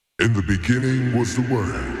In the beginning was the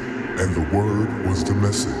Word, and the Word was the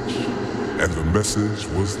message, and the message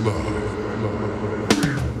was love.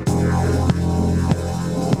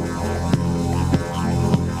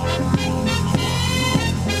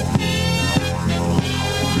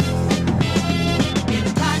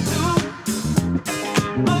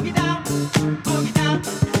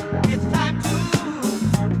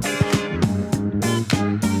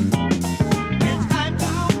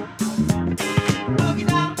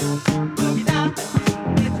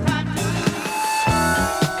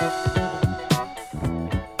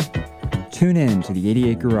 Tune in to the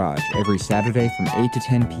 88 Garage every Saturday from 8 to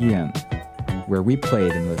 10 p.m., where we play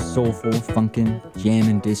the most soulful, funkin',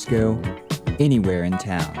 jammin' disco anywhere in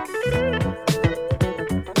town.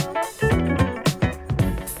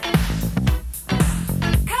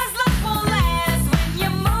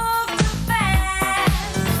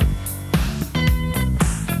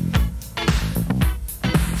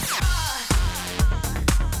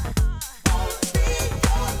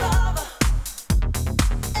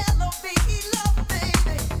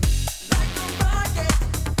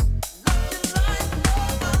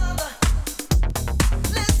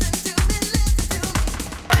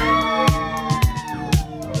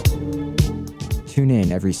 Tune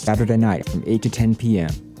in every Saturday night from 8 to 10 p.m.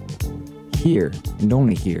 Here, and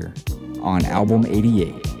only here, on Album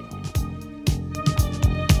 88.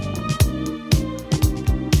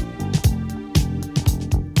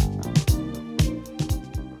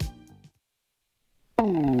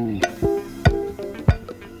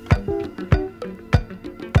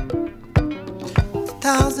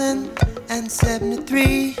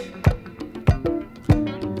 '73,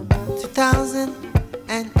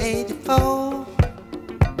 2084,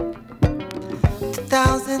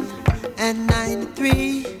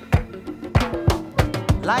 2093,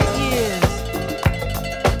 light years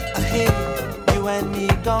ahead, you and me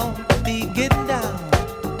gon' be getting down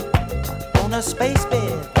on a space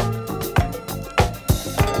bed.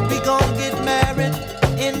 We gon' get married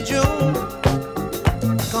in June,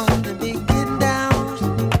 gonna be getting down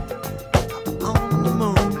on the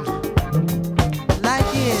moon.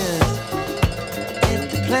 Light years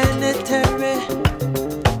interplanetary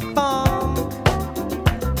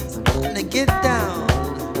get down.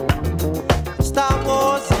 Star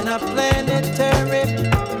Wars in a planetary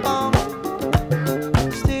bomb.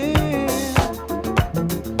 Still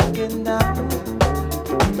getting down.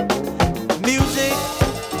 Music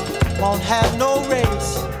won't have no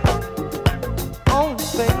race. On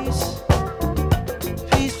space,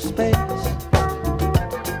 peaceful space.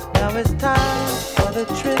 Now it's time for the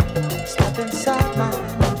trip. Step inside my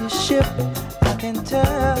little ship. I can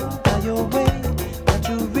tell by your way that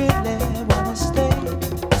you really wanna stay.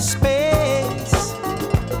 Space,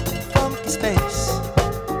 funky space,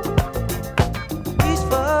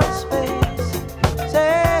 peaceful space,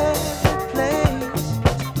 safe place.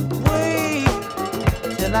 Wait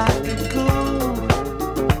till I get cool.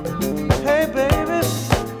 Hey baby,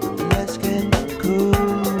 let's get cool.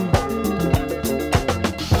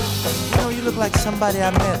 You know, you look like somebody I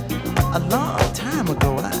met a long time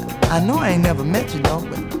ago. I know I ain't never met you, though,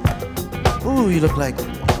 but ooh, you look like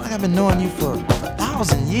I've been knowing you for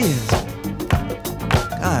 1,000 years.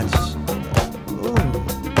 Gosh, ooh,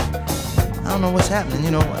 I don't know what's happening,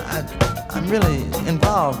 you know, I'm really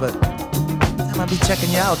involved, but I might be checking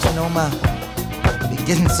you out, you know, be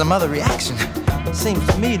getting some other reaction. Seems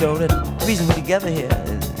to me, though, that the reason we're together here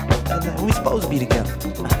is that we're supposed to be together.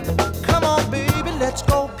 Come on, baby, let's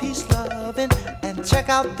go peace loving and check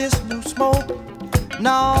out this new smoke.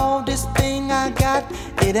 No, this thing I got,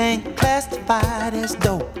 it ain't classified as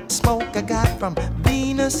dope. Smoke I got from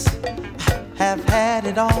Venus, have had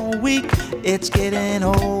it all week. It's getting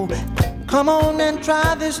old. Come on and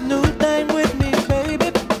try this new thing with me,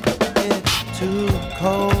 baby. It's too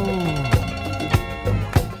cold.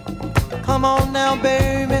 Come on now,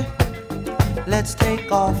 baby. Let's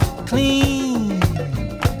take off clean.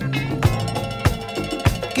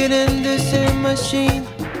 Get in this machine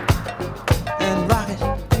and rock it,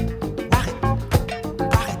 rock it,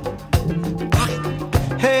 rock it, rock it.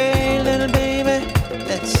 Hey, little baby,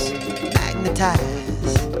 let's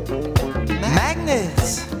magnetize.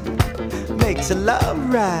 Magnets makes a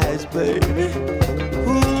love rise, baby.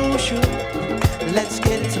 Ooh, shoot, let's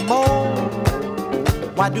get some more.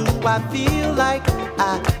 Why do I feel like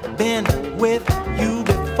I've been with you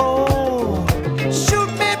before? Shoot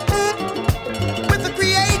me with a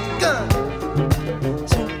create gun.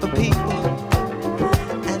 Super people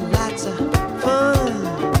and lots of fun.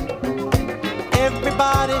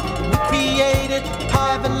 Everybody we created,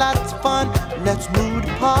 having lots of fun. Let's move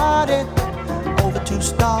the party over to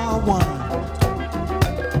Star One.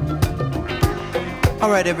 All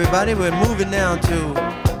right, everybody, we're moving now to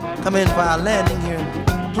come in for our landing here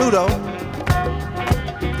in Pluto.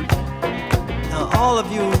 Now, all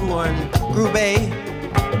of you who are in Group A,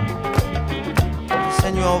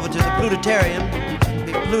 send you over to the Plutotarium to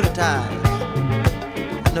be plutotized.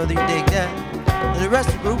 I know that you dig that. And the rest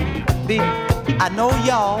of the group, I know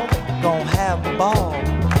y'all gonna have a ball.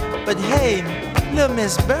 But hey, little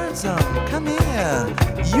Miss Birdsong, come here.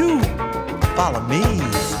 You follow me.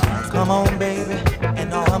 Come on, baby, and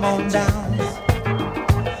come on down.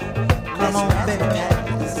 Come on, baby,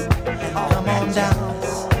 and come on down.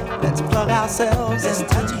 Let's plug ourselves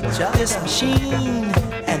into this machine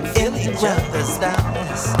and feel each other's down.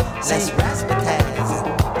 Let's razzmatazz.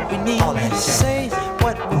 We need to say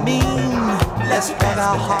what we mean. Let's plug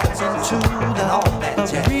our hearts into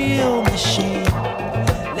the real machine.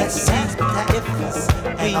 Let's see if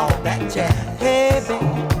we all that jazz. Hey, baby,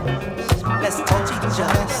 let's touch each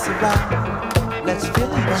other's around. Let's feel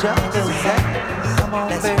each other's ass. Come on,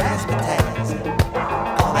 let's razzmatazz.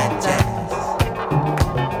 All that jazz.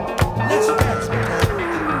 Let's razzmatazz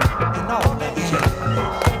and all that jazz.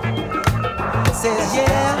 Says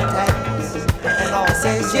yeah, and all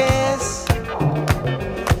says yes.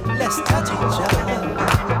 Let's touch each other.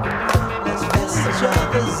 Let's feel each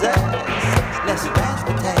other's ass. Let's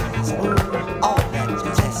razzmatazz. All that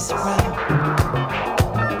jazz around.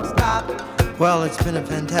 Stop. Well, it's been a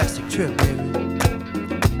fantastic trip, baby.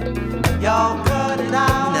 Y'all cut it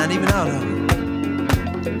out. Not even out of it.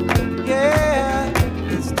 Yeah.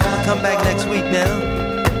 I'll come back next week now.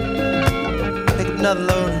 Pick up another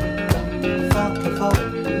load. Funky folk.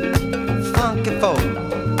 Funky folk.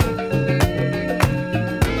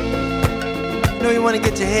 You know you want to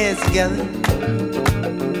get your heads together.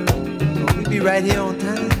 We'll be right here on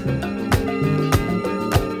time.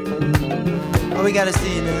 Oh, we gotta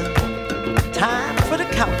see you now. Time for the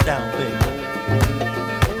countdown, baby.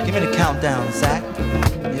 Give me the countdown, Zach.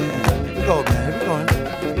 Yeah, here we go, man. Here we go.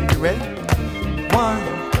 You ready? 1,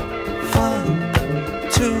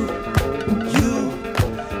 2, you,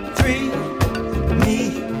 3, me,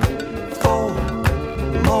 4,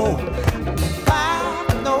 more,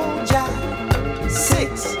 5, no jive,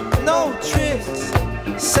 6, no tricks,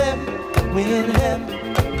 7, we in heaven,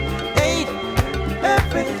 8,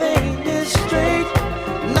 everything is straight,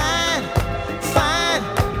 9, fine,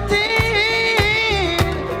 10,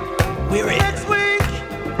 we're in. Next week,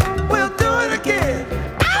 we'll do it again.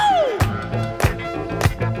 Ow!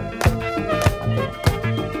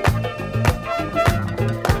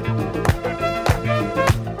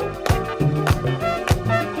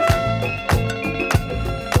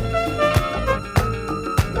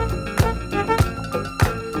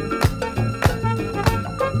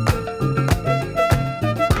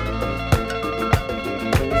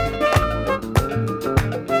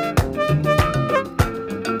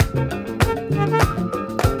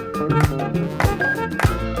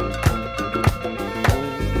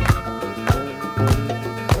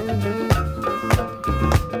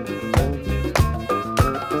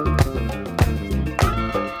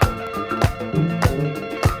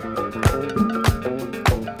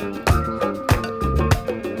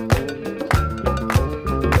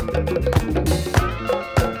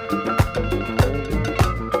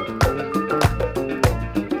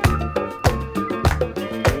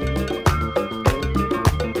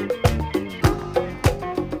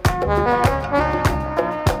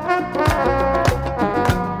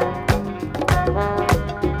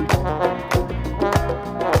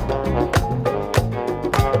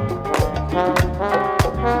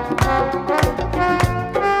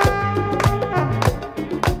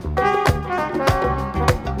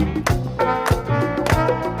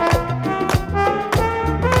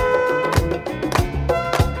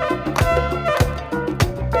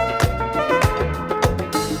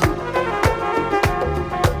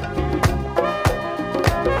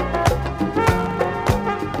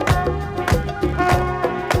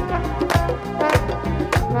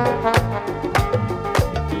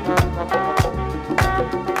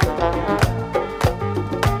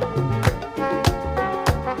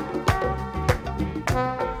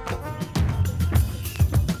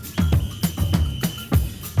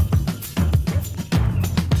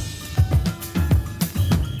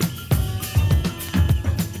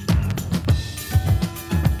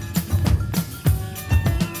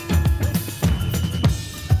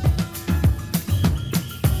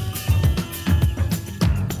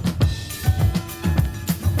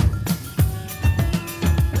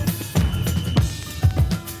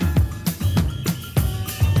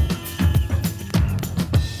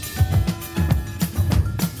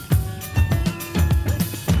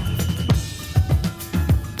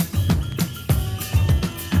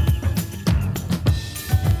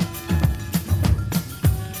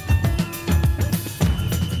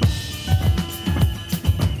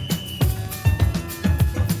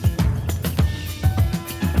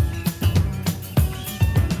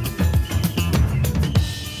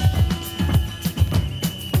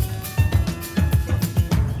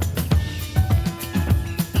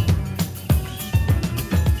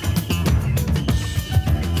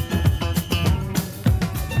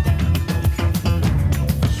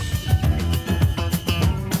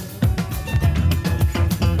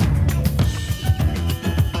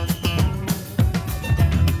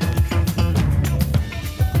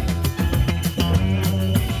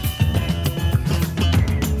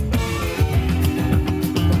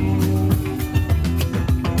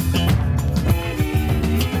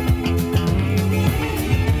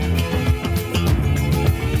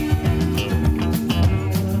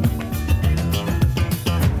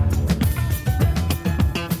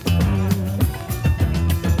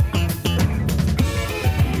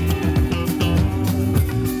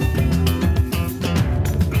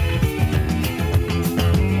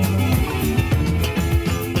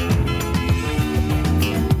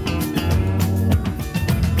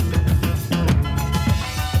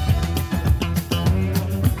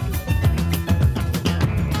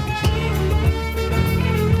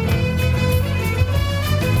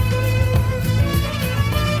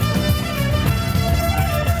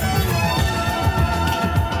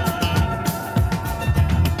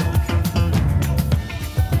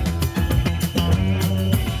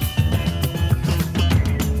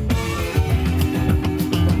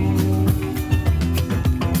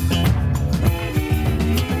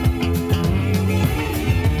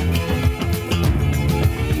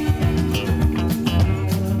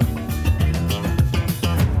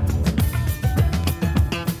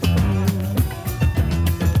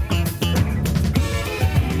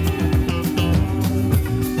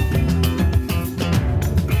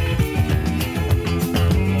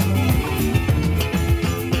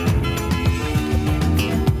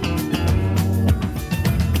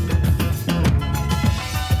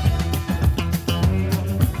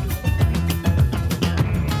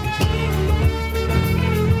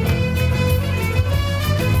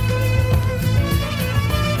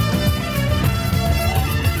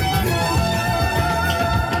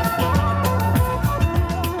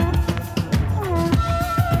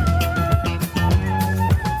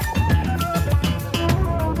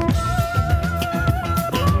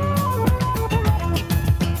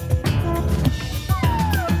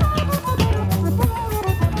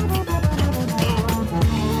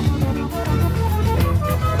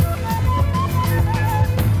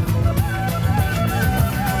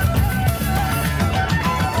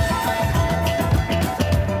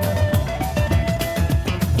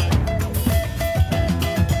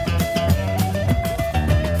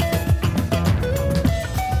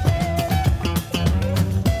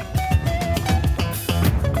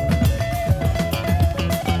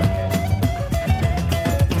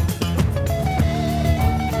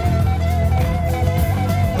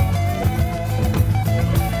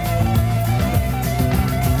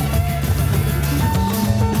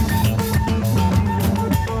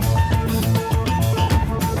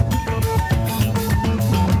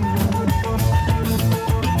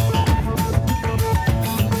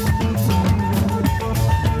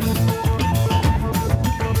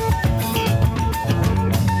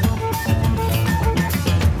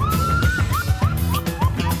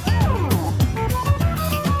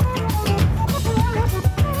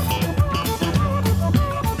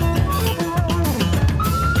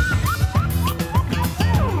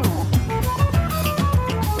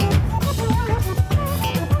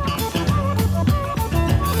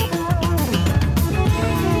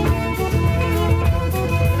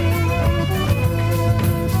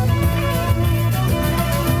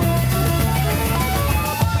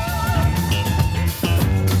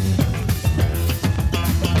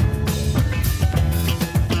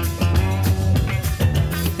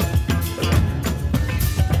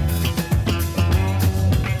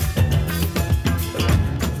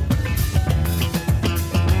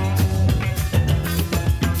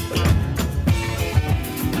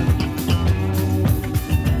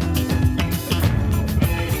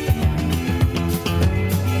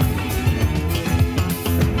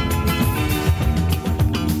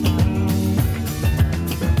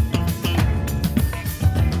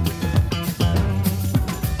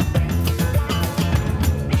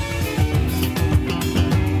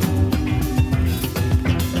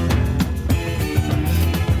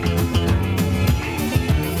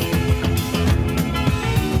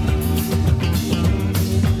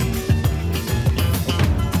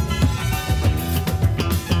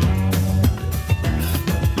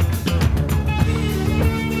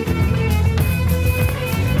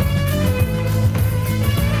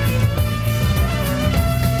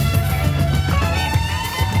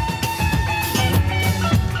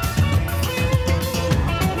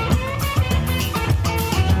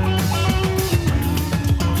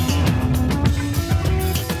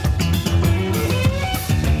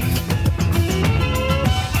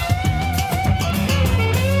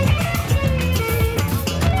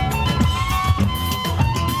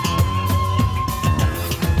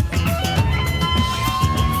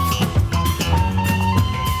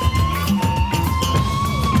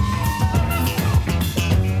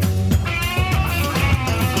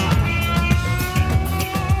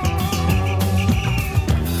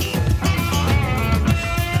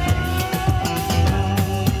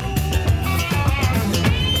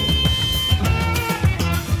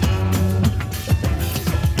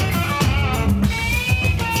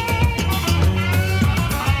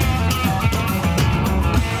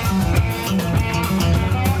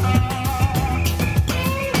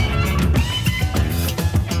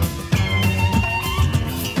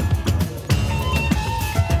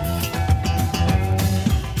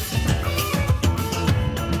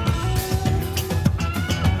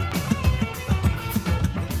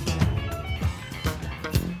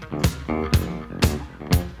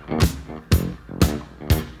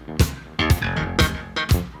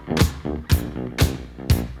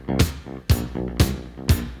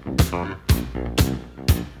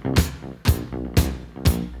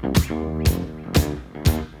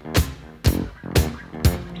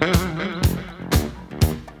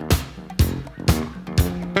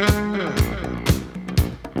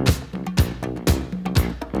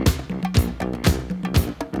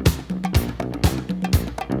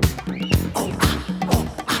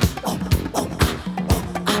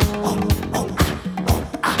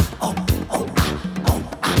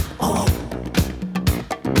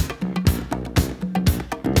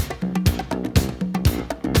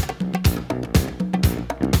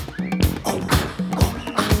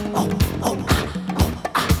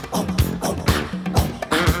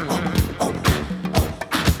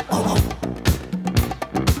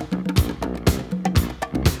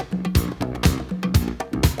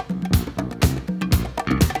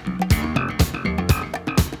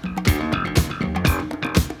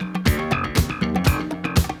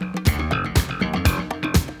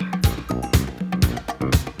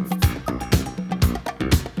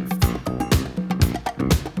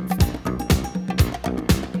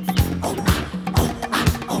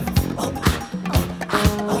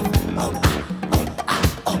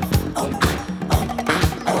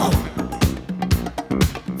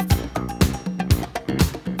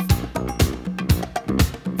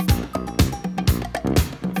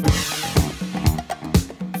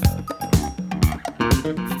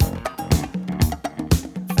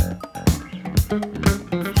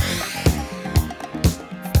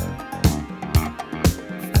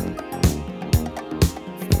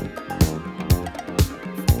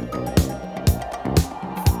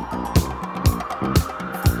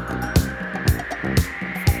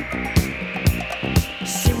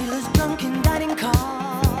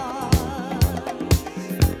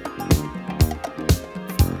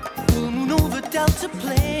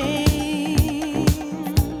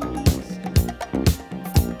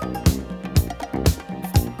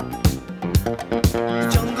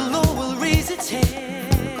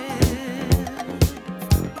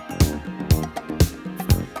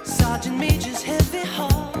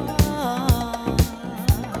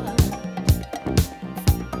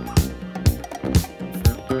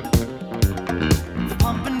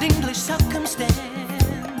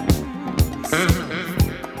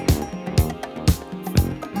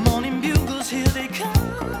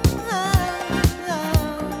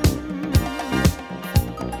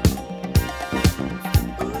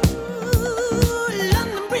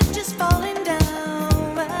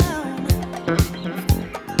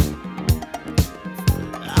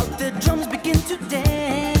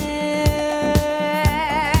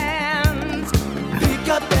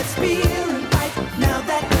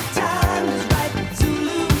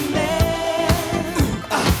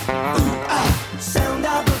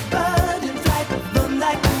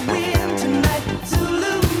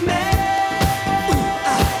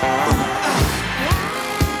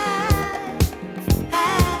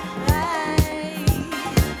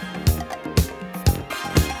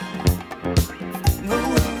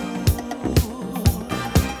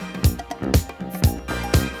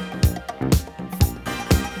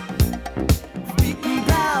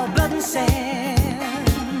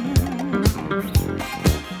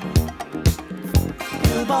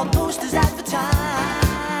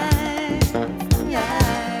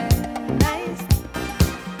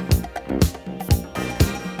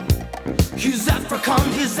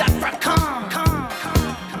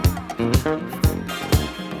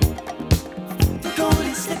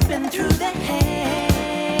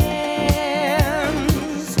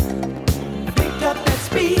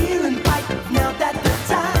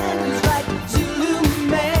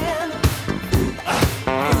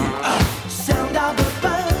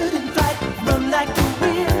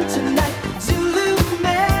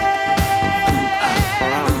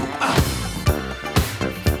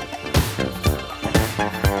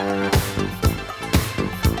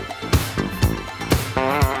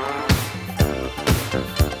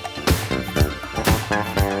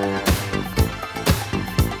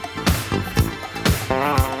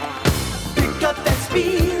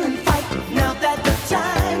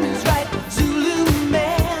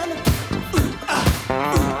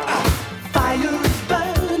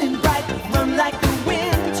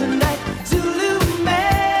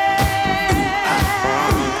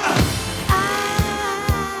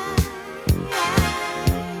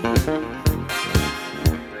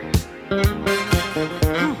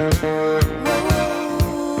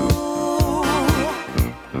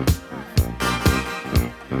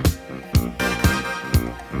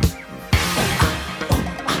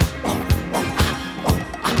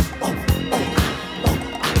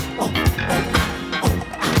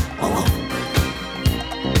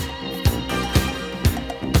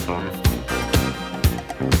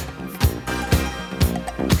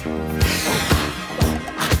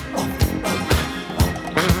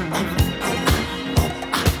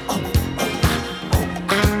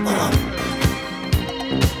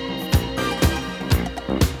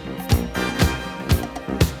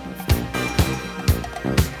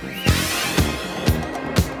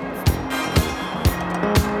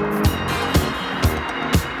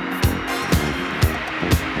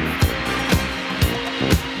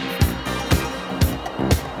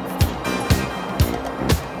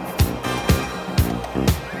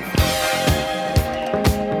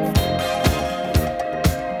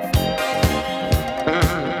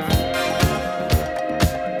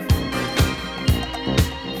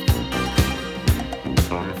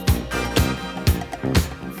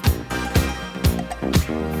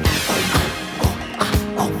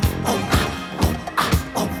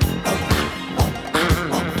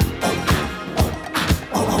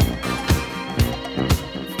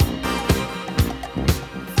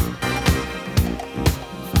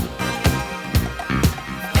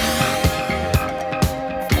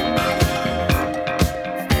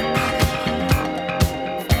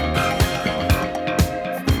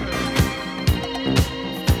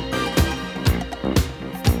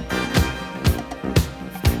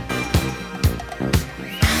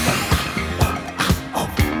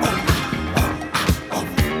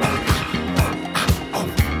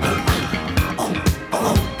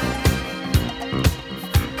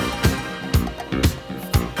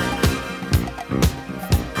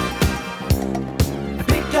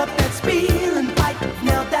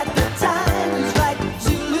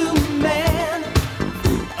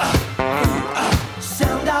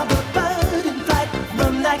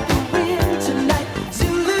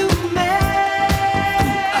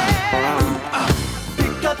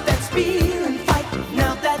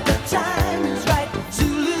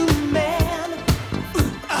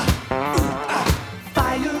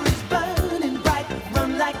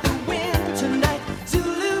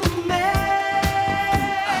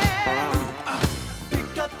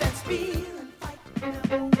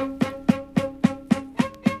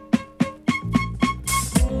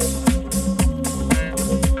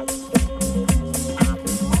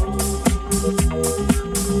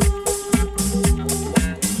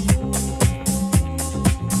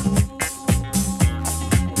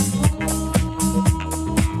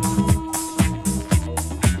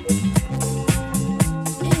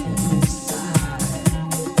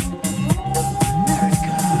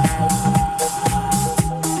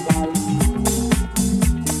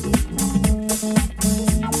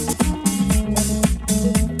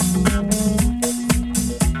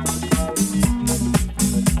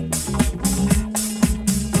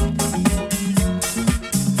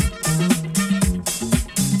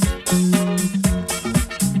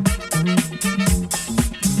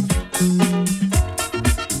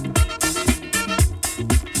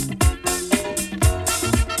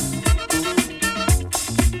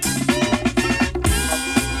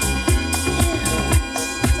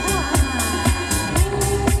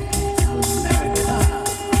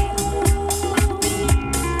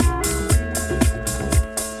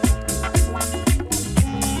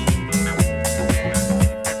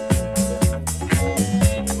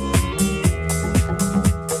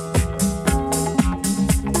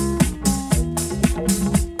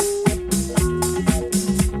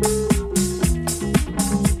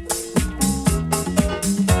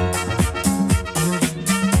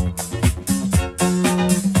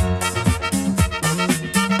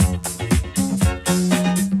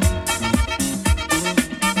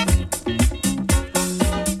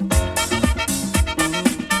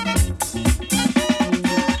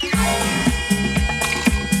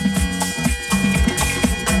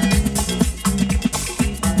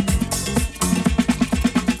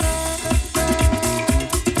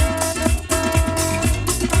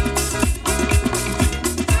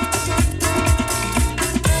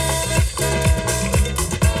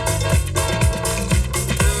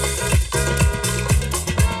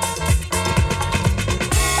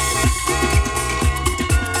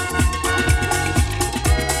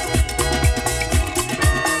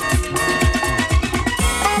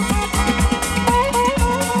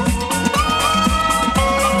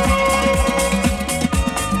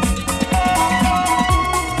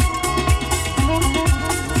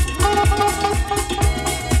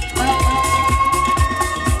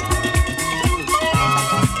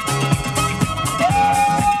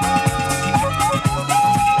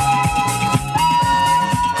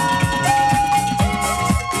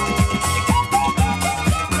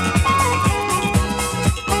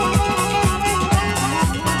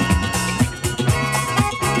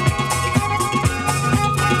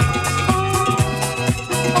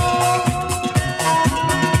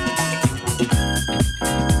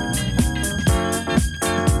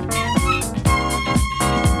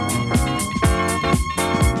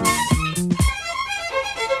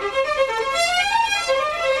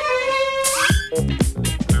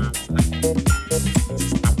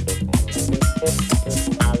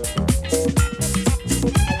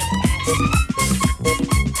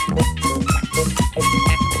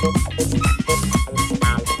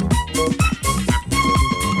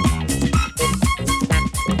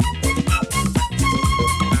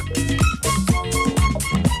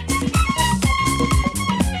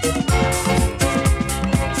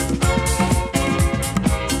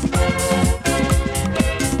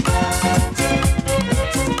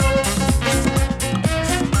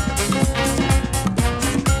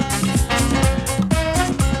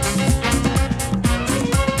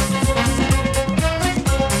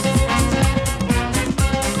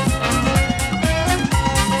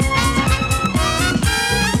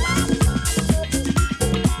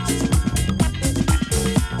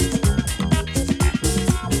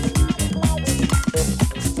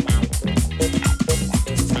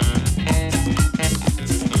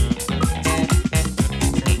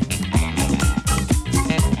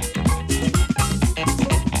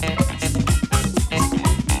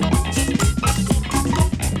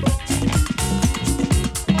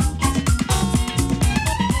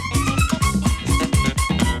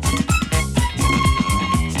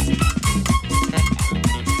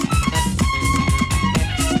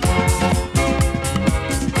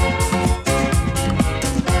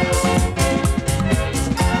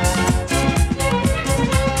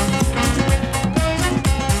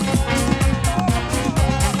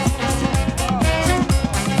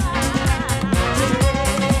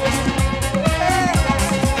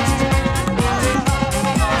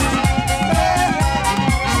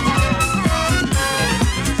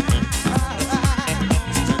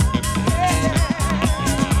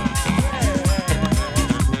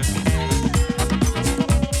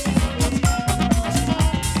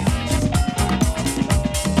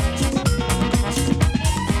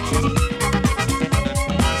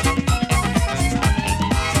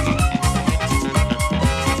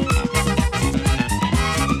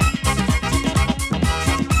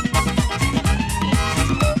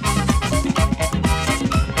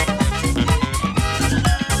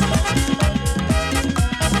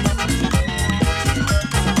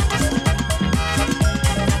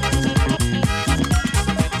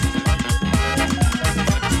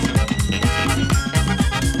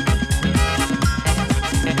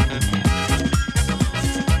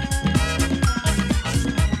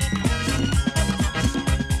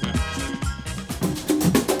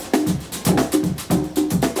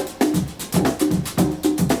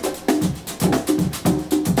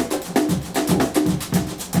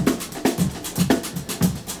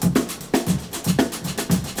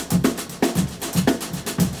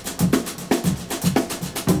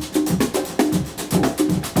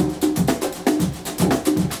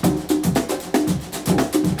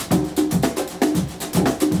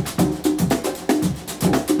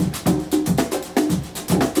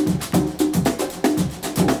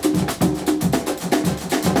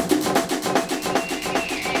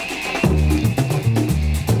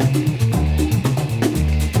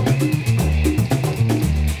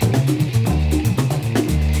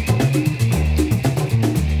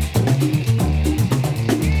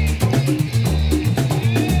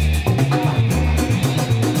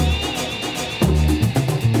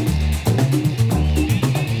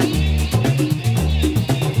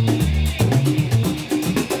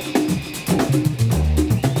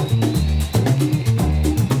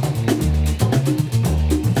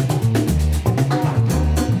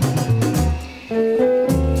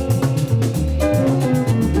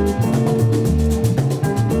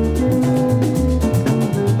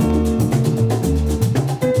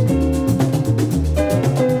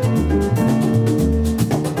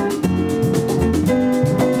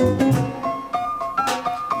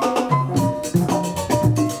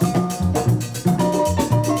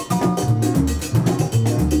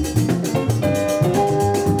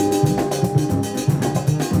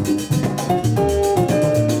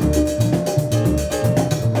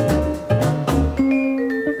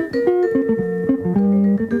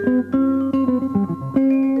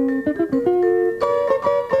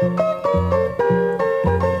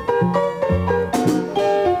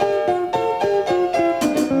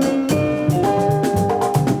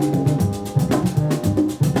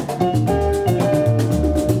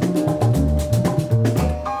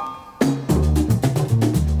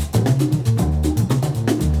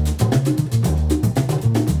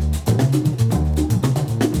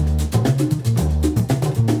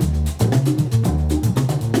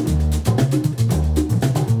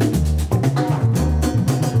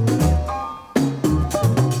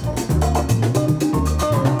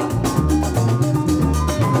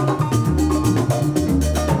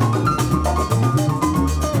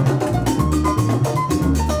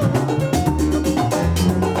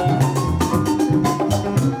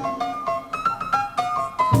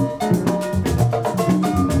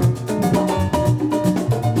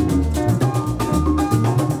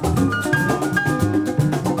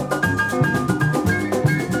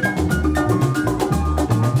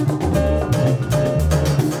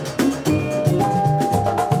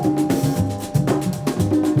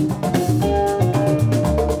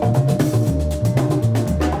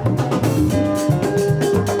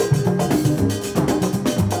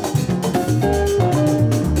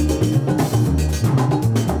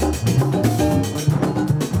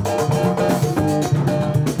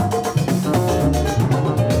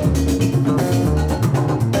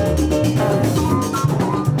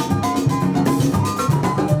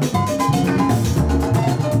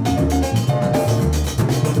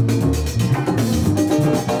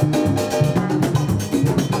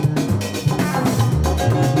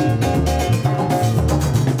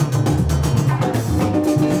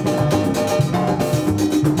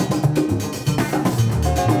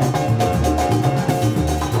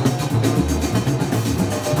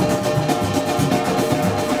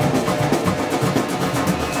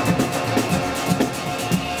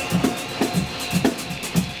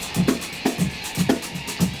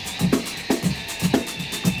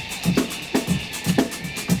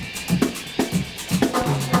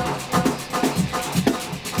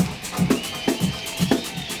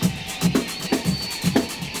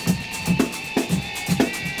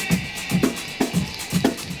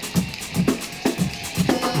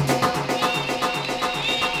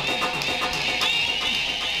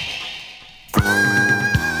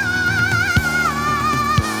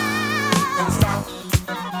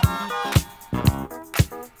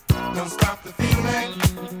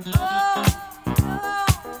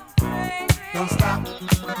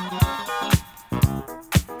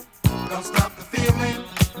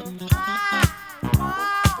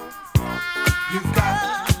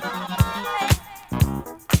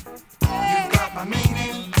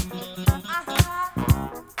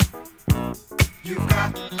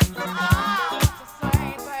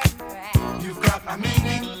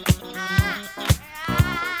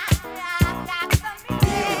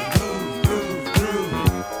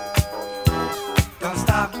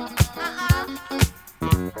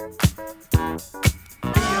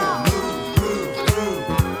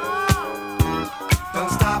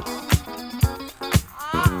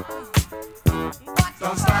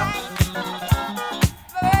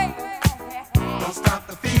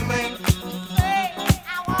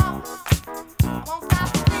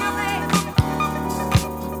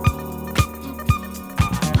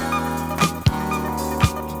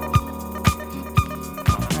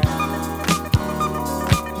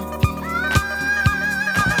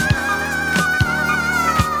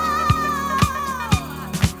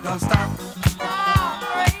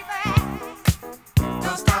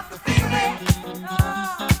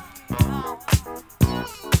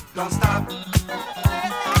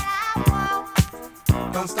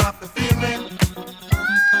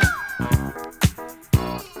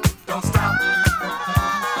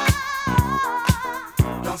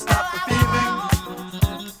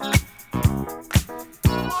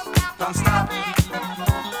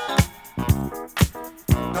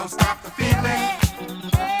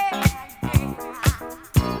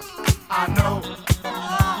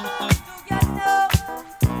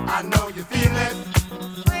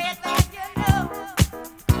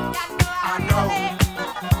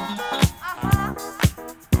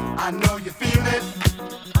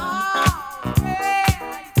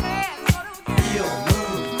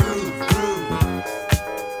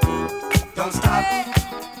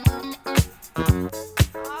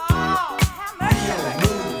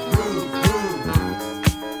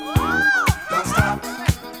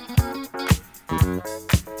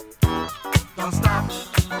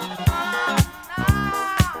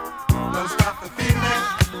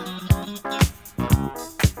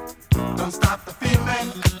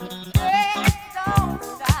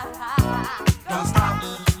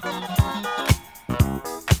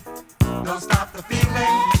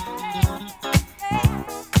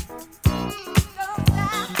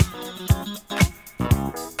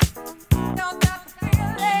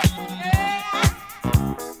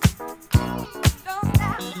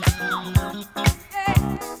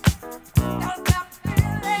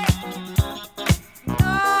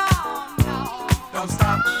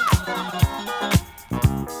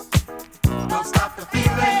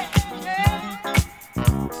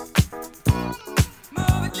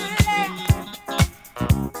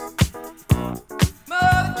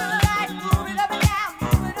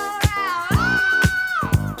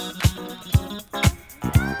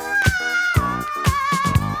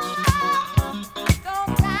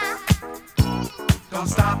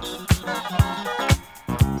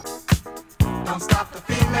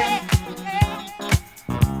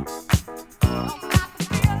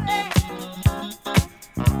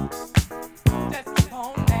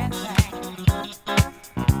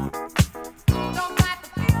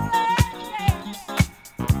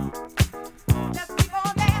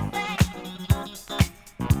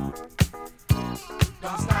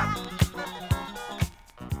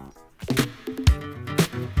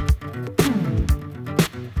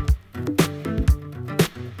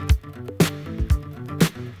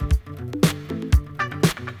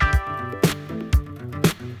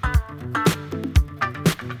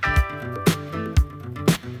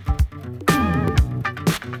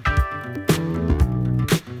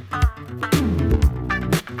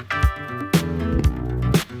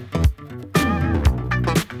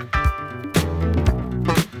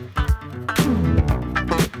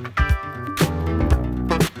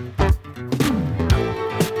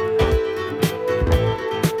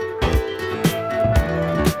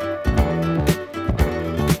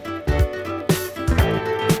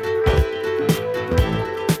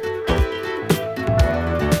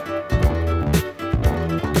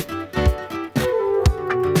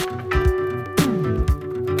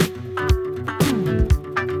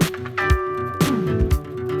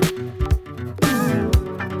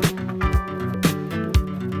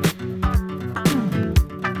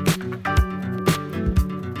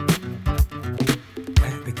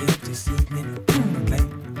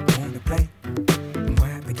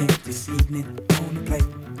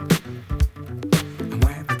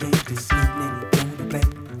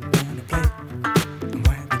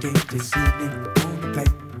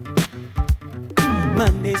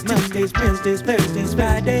 Mondays, Tuesdays, Wednesdays, Thursdays,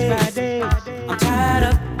 Fridays. I'm tired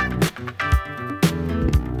of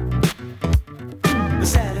the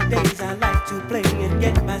Saturdays. I like to play and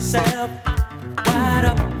get myself wired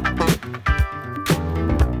up,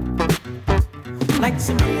 like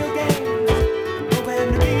some real games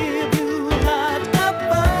give you lots of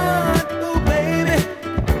fun. Ooh, baby,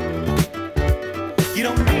 you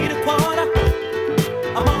don't need a quarter.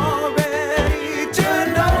 I'm already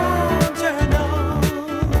turned on, turned on.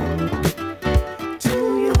 Do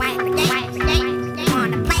you wanna play?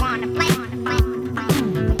 Wanna play? Wanna play?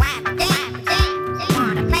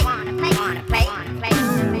 Wanna play? Wanna play? Wanna play?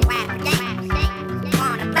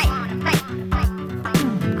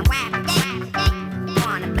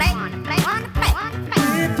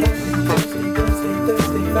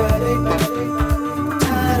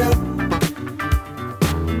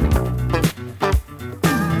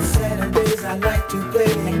 Saturdays I like to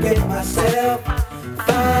play and get myself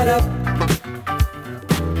fired up.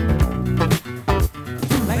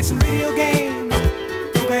 Like some real games,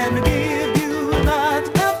 programmed to give you lots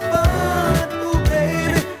of fun. Ooh,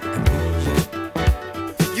 baby,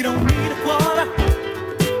 you don't need a quarter.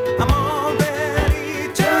 I'm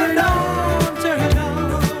already turned on, turned on.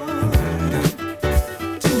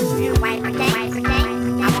 Do you wipe a day?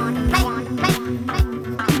 I wanna play, wanna play.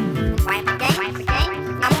 Wipe a day,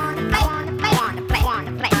 I wanna play, wanna play, wanna play,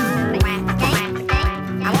 wanna play. Wipe a day,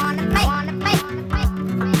 I wanna play, wanna play.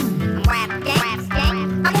 Wipe a day,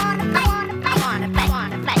 I wanna play, wanna play, wanna play,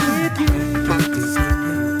 wanna play. With you.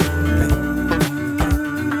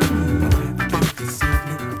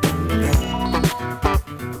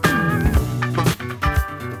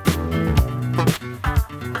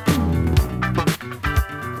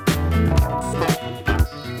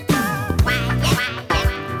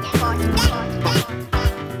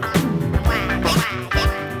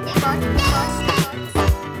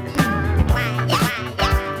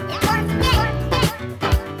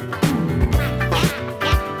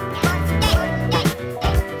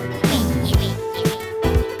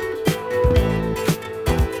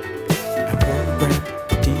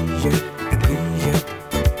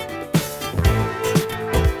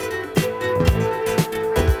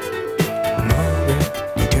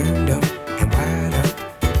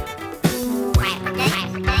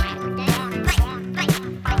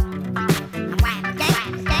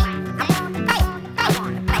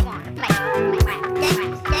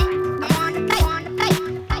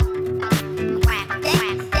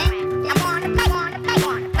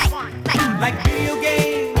 Like video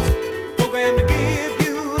games, programmed to give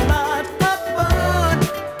you lots of fun.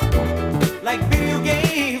 Like video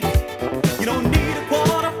games, you don't need a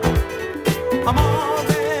quarter. I'm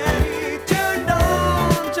already turned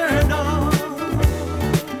on, turned on.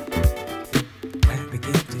 Why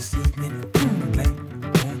begin this evening? Wanna play,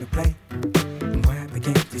 wanna play. Why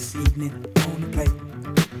begin this evening? Wanna play.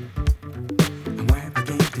 Why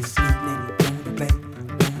begin this evening? Wanna play,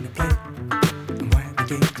 wanna play. Why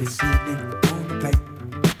begin this evening? Wanna play.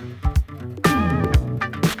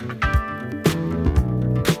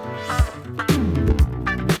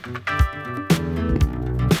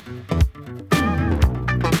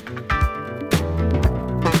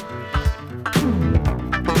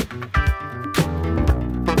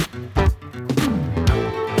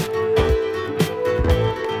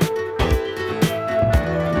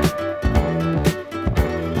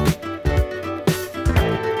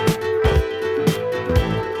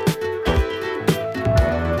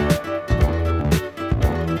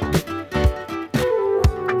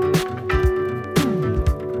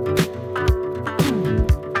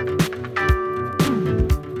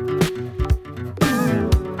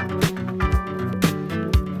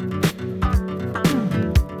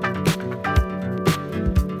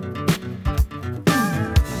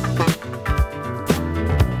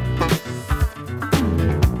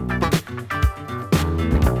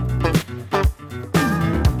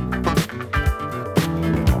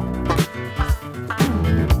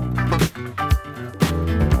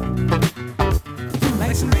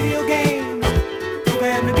 Like some real games,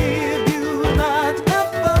 programmed to give you lots of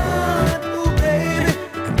fun. Ooh, baby,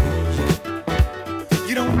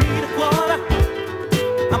 you don't need a quarter.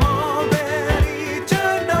 I'm already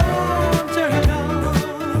turned on, turned on.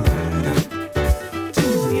 Do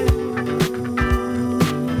you?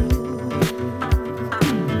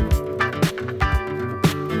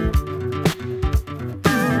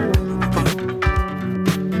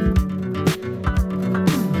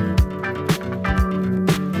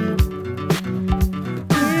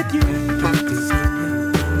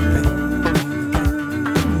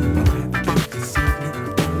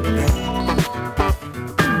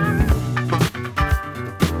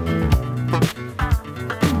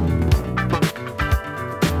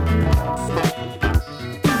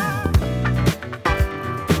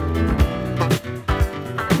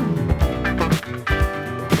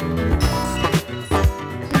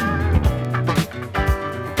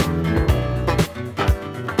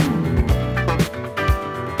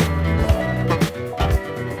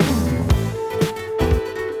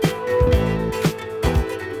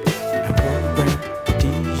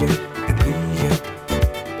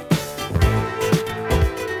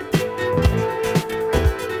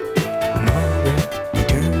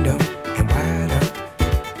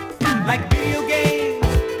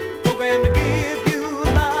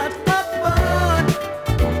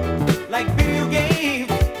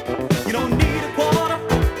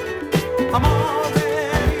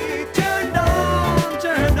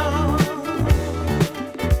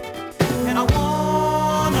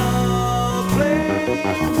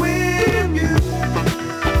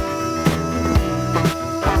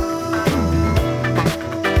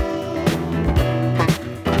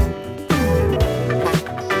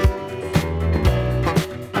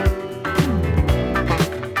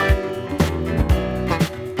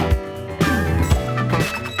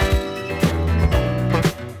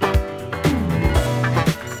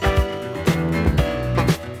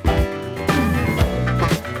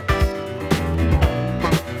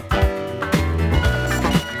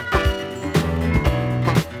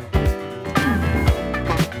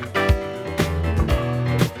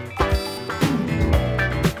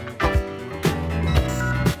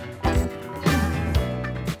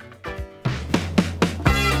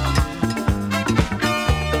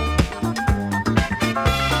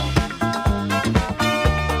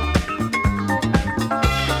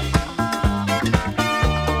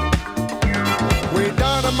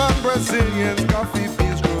 Brazilians, coffee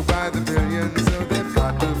beans grow by the billions, so they've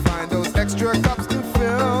got to find those extra cups to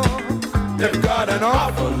fill. They've got an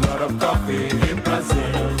awful lot of coffee in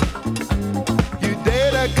Brazil. You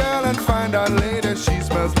date a girl and find out later she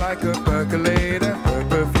smells like a percolator. Her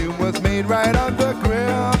perfume was made right on the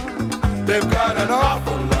grill. They've got an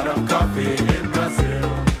awful lot of coffee in Brazil.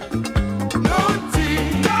 No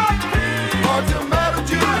tea, or tomato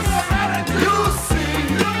juice. You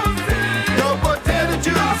see, no potato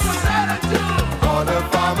juice. All the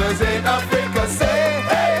farmers in Africa say,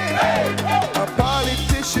 hey, hey. A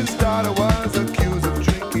politician's daughter was accused of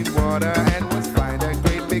drinking water and was fined a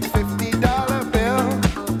great big $50 bill.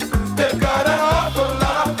 They've got an awful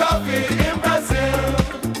lot of coffee in Brazil.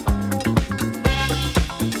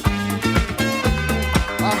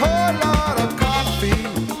 A whole lot of coffee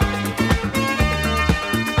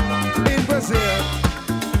in Brazil.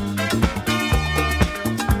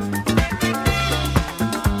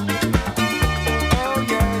 Oh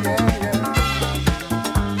yeah, yeah, yeah.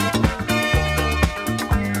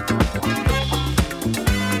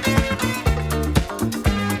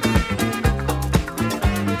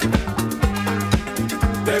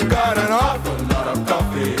 They've got an awful lot of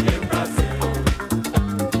coffee in Brazil.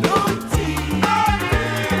 No tea,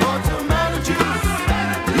 or tomato juice.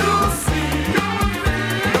 You see,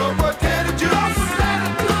 no potato juice.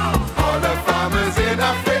 All the farmers in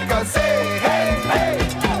Africa say, hey, hey.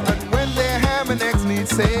 And when their ham and eggs need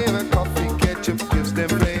savor, coffee ketchup gives them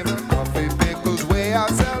flavor. Coffee pickles way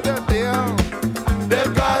outsell the deal.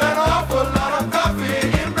 They've got an awful lot of coffee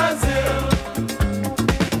in Brazil.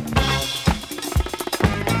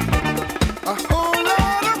 A whole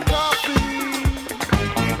lot of coffee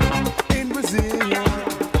in Brazil.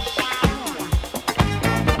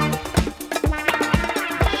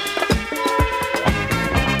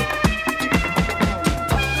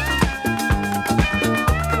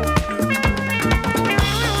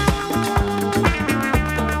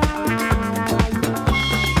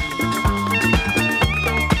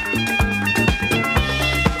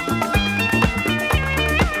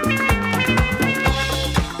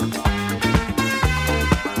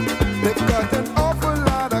 They've got an awful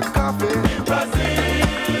lot of coffee in Brazil.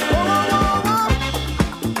 Whoa, whoa, whoa, whoa.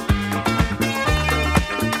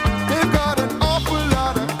 They've got an awful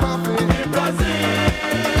lot of coffee in Brazil.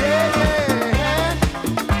 Yeah, yeah.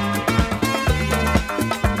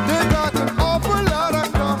 They've got an awful lot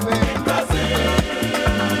of coffee in Brazil.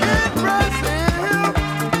 In Brazil.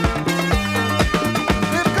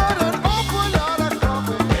 They've got an awful lot of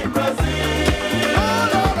coffee in Brazil. A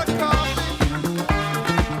lot of coffee.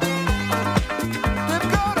 They've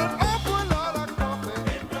got an awful lot of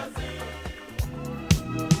coffee in Brazil.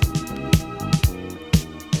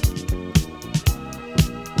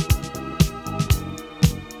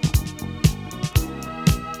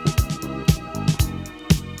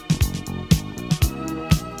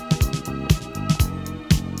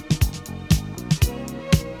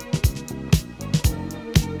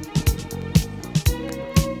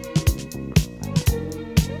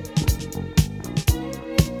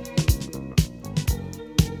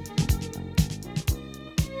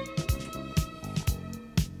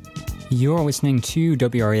 You're listening to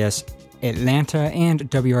WRAS Atlanta and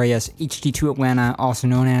WRAS HD2 Atlanta, also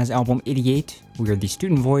known as Album 88. We are the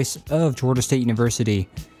student voice of Georgia State University.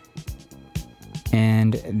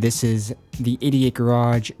 And this is the 88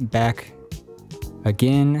 Garage back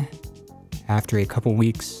again after a couple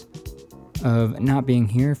weeks of not being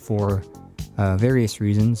here for various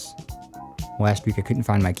reasons. Last week I couldn't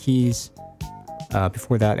find my keys.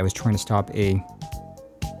 Before that I was trying to stop a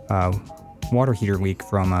water heater leak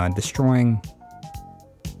from destroying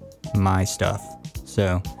my stuff.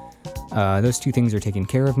 So those two things are taken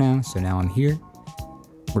care of now, so now I'm here.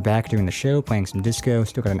 We're back doing the show, playing some disco,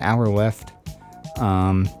 still got an hour left.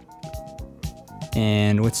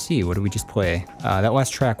 And let's see, what did we just play? That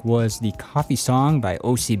last track was The Coffee Song by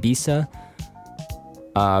Osibisa.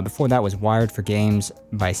 Before that was Wired for Games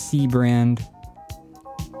by C-Brand.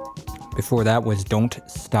 Before that was Don't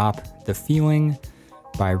Stop the Feeling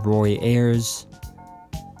by Roy Ayers.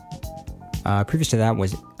 Previous to that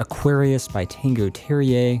was Aquarius by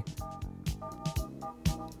Tangoterje.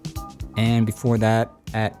 And before that,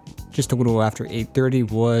 at just a little after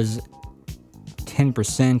 8:30, was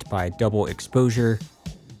 10% by Double Exposure.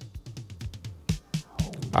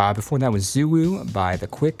 Before that was Zulu by The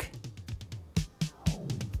Quick.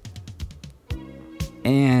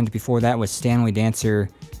 And before that was Stanley Dancer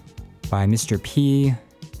by Mr. PC,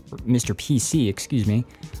 excuse me,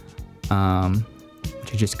 which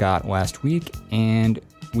I just got last week. And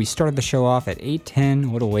we started the show off at 8:10,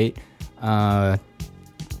 a little late.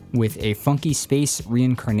 with a funky space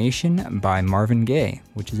Reincarnation by Marvin Gaye,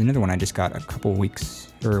 which is another one I just got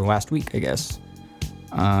last week, I guess.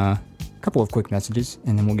 A couple of quick messages,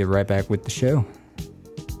 and then we'll get right back with the show.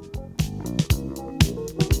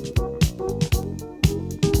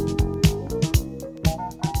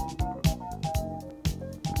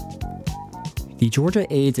 The Georgia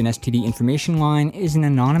AIDS and STD Information Line is an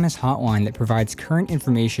anonymous hotline that provides current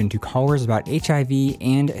information to callers about HIV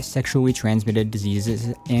and sexually transmitted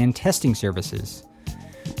diseases and testing services.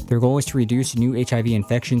 Their goal is to reduce new HIV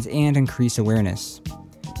infections and increase awareness.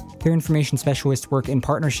 Their information specialists work in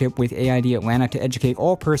partnership with AID Atlanta to educate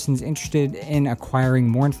all persons interested in acquiring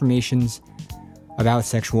more information about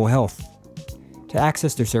sexual health. To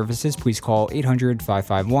access their services, please call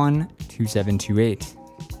 800-551-2728.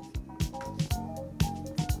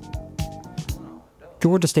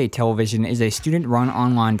 Georgia State Television is a student-run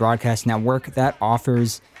online broadcast network that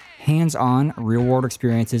offers hands-on, real-world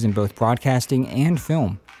experiences in both broadcasting and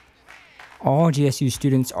film. All GSU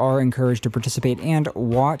students are encouraged to participate and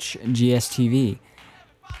watch GSTV.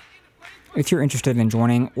 If you're interested in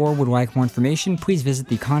joining or would like more information, please visit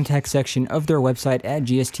the contact section of their website at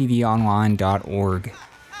gstvonline.org.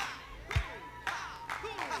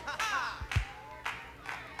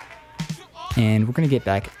 And we're going to get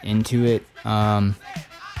back into it.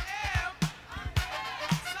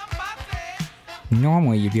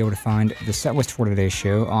 Normally, you'd be able to find the set list for today's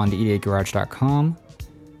show on the88garage.com,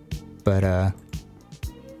 but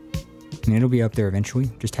it'll be up there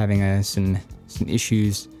eventually. Just having some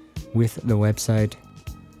issues with the website.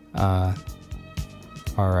 Our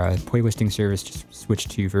playlisting service just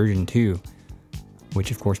switched to version 2,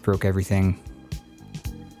 which of course broke everything.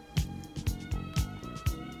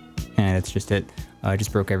 And it's just it.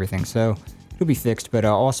 Just broke everything. So it'll be fixed, but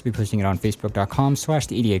I'll also be posting it on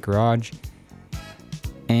facebook.com/the88garage.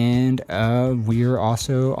 And we're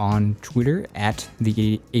also on Twitter at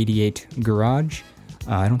the 88garage.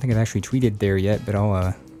 I don't think I've actually tweeted there yet, but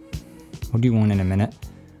I'll do one in a minute.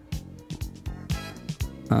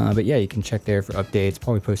 But yeah, you can check there for updates.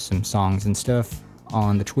 Probably post some songs and stuff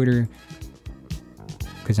on the Twitter,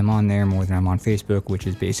 because I'm on there more than I'm on Facebook, which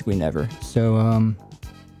is basically never. So,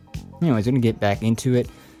 anyways, I'm going to get back into it.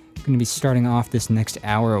 I'm going to be starting off this next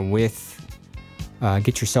hour with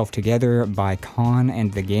Get Yourself Together by Khan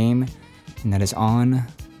and The Game, and that is on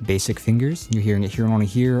Basic Fingers. You're hearing it here and only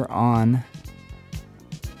here on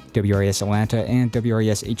WRES Atlanta and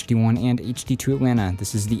WRES HD1 and HD2 Atlanta.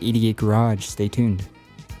 This is the 88 Garage. Stay tuned.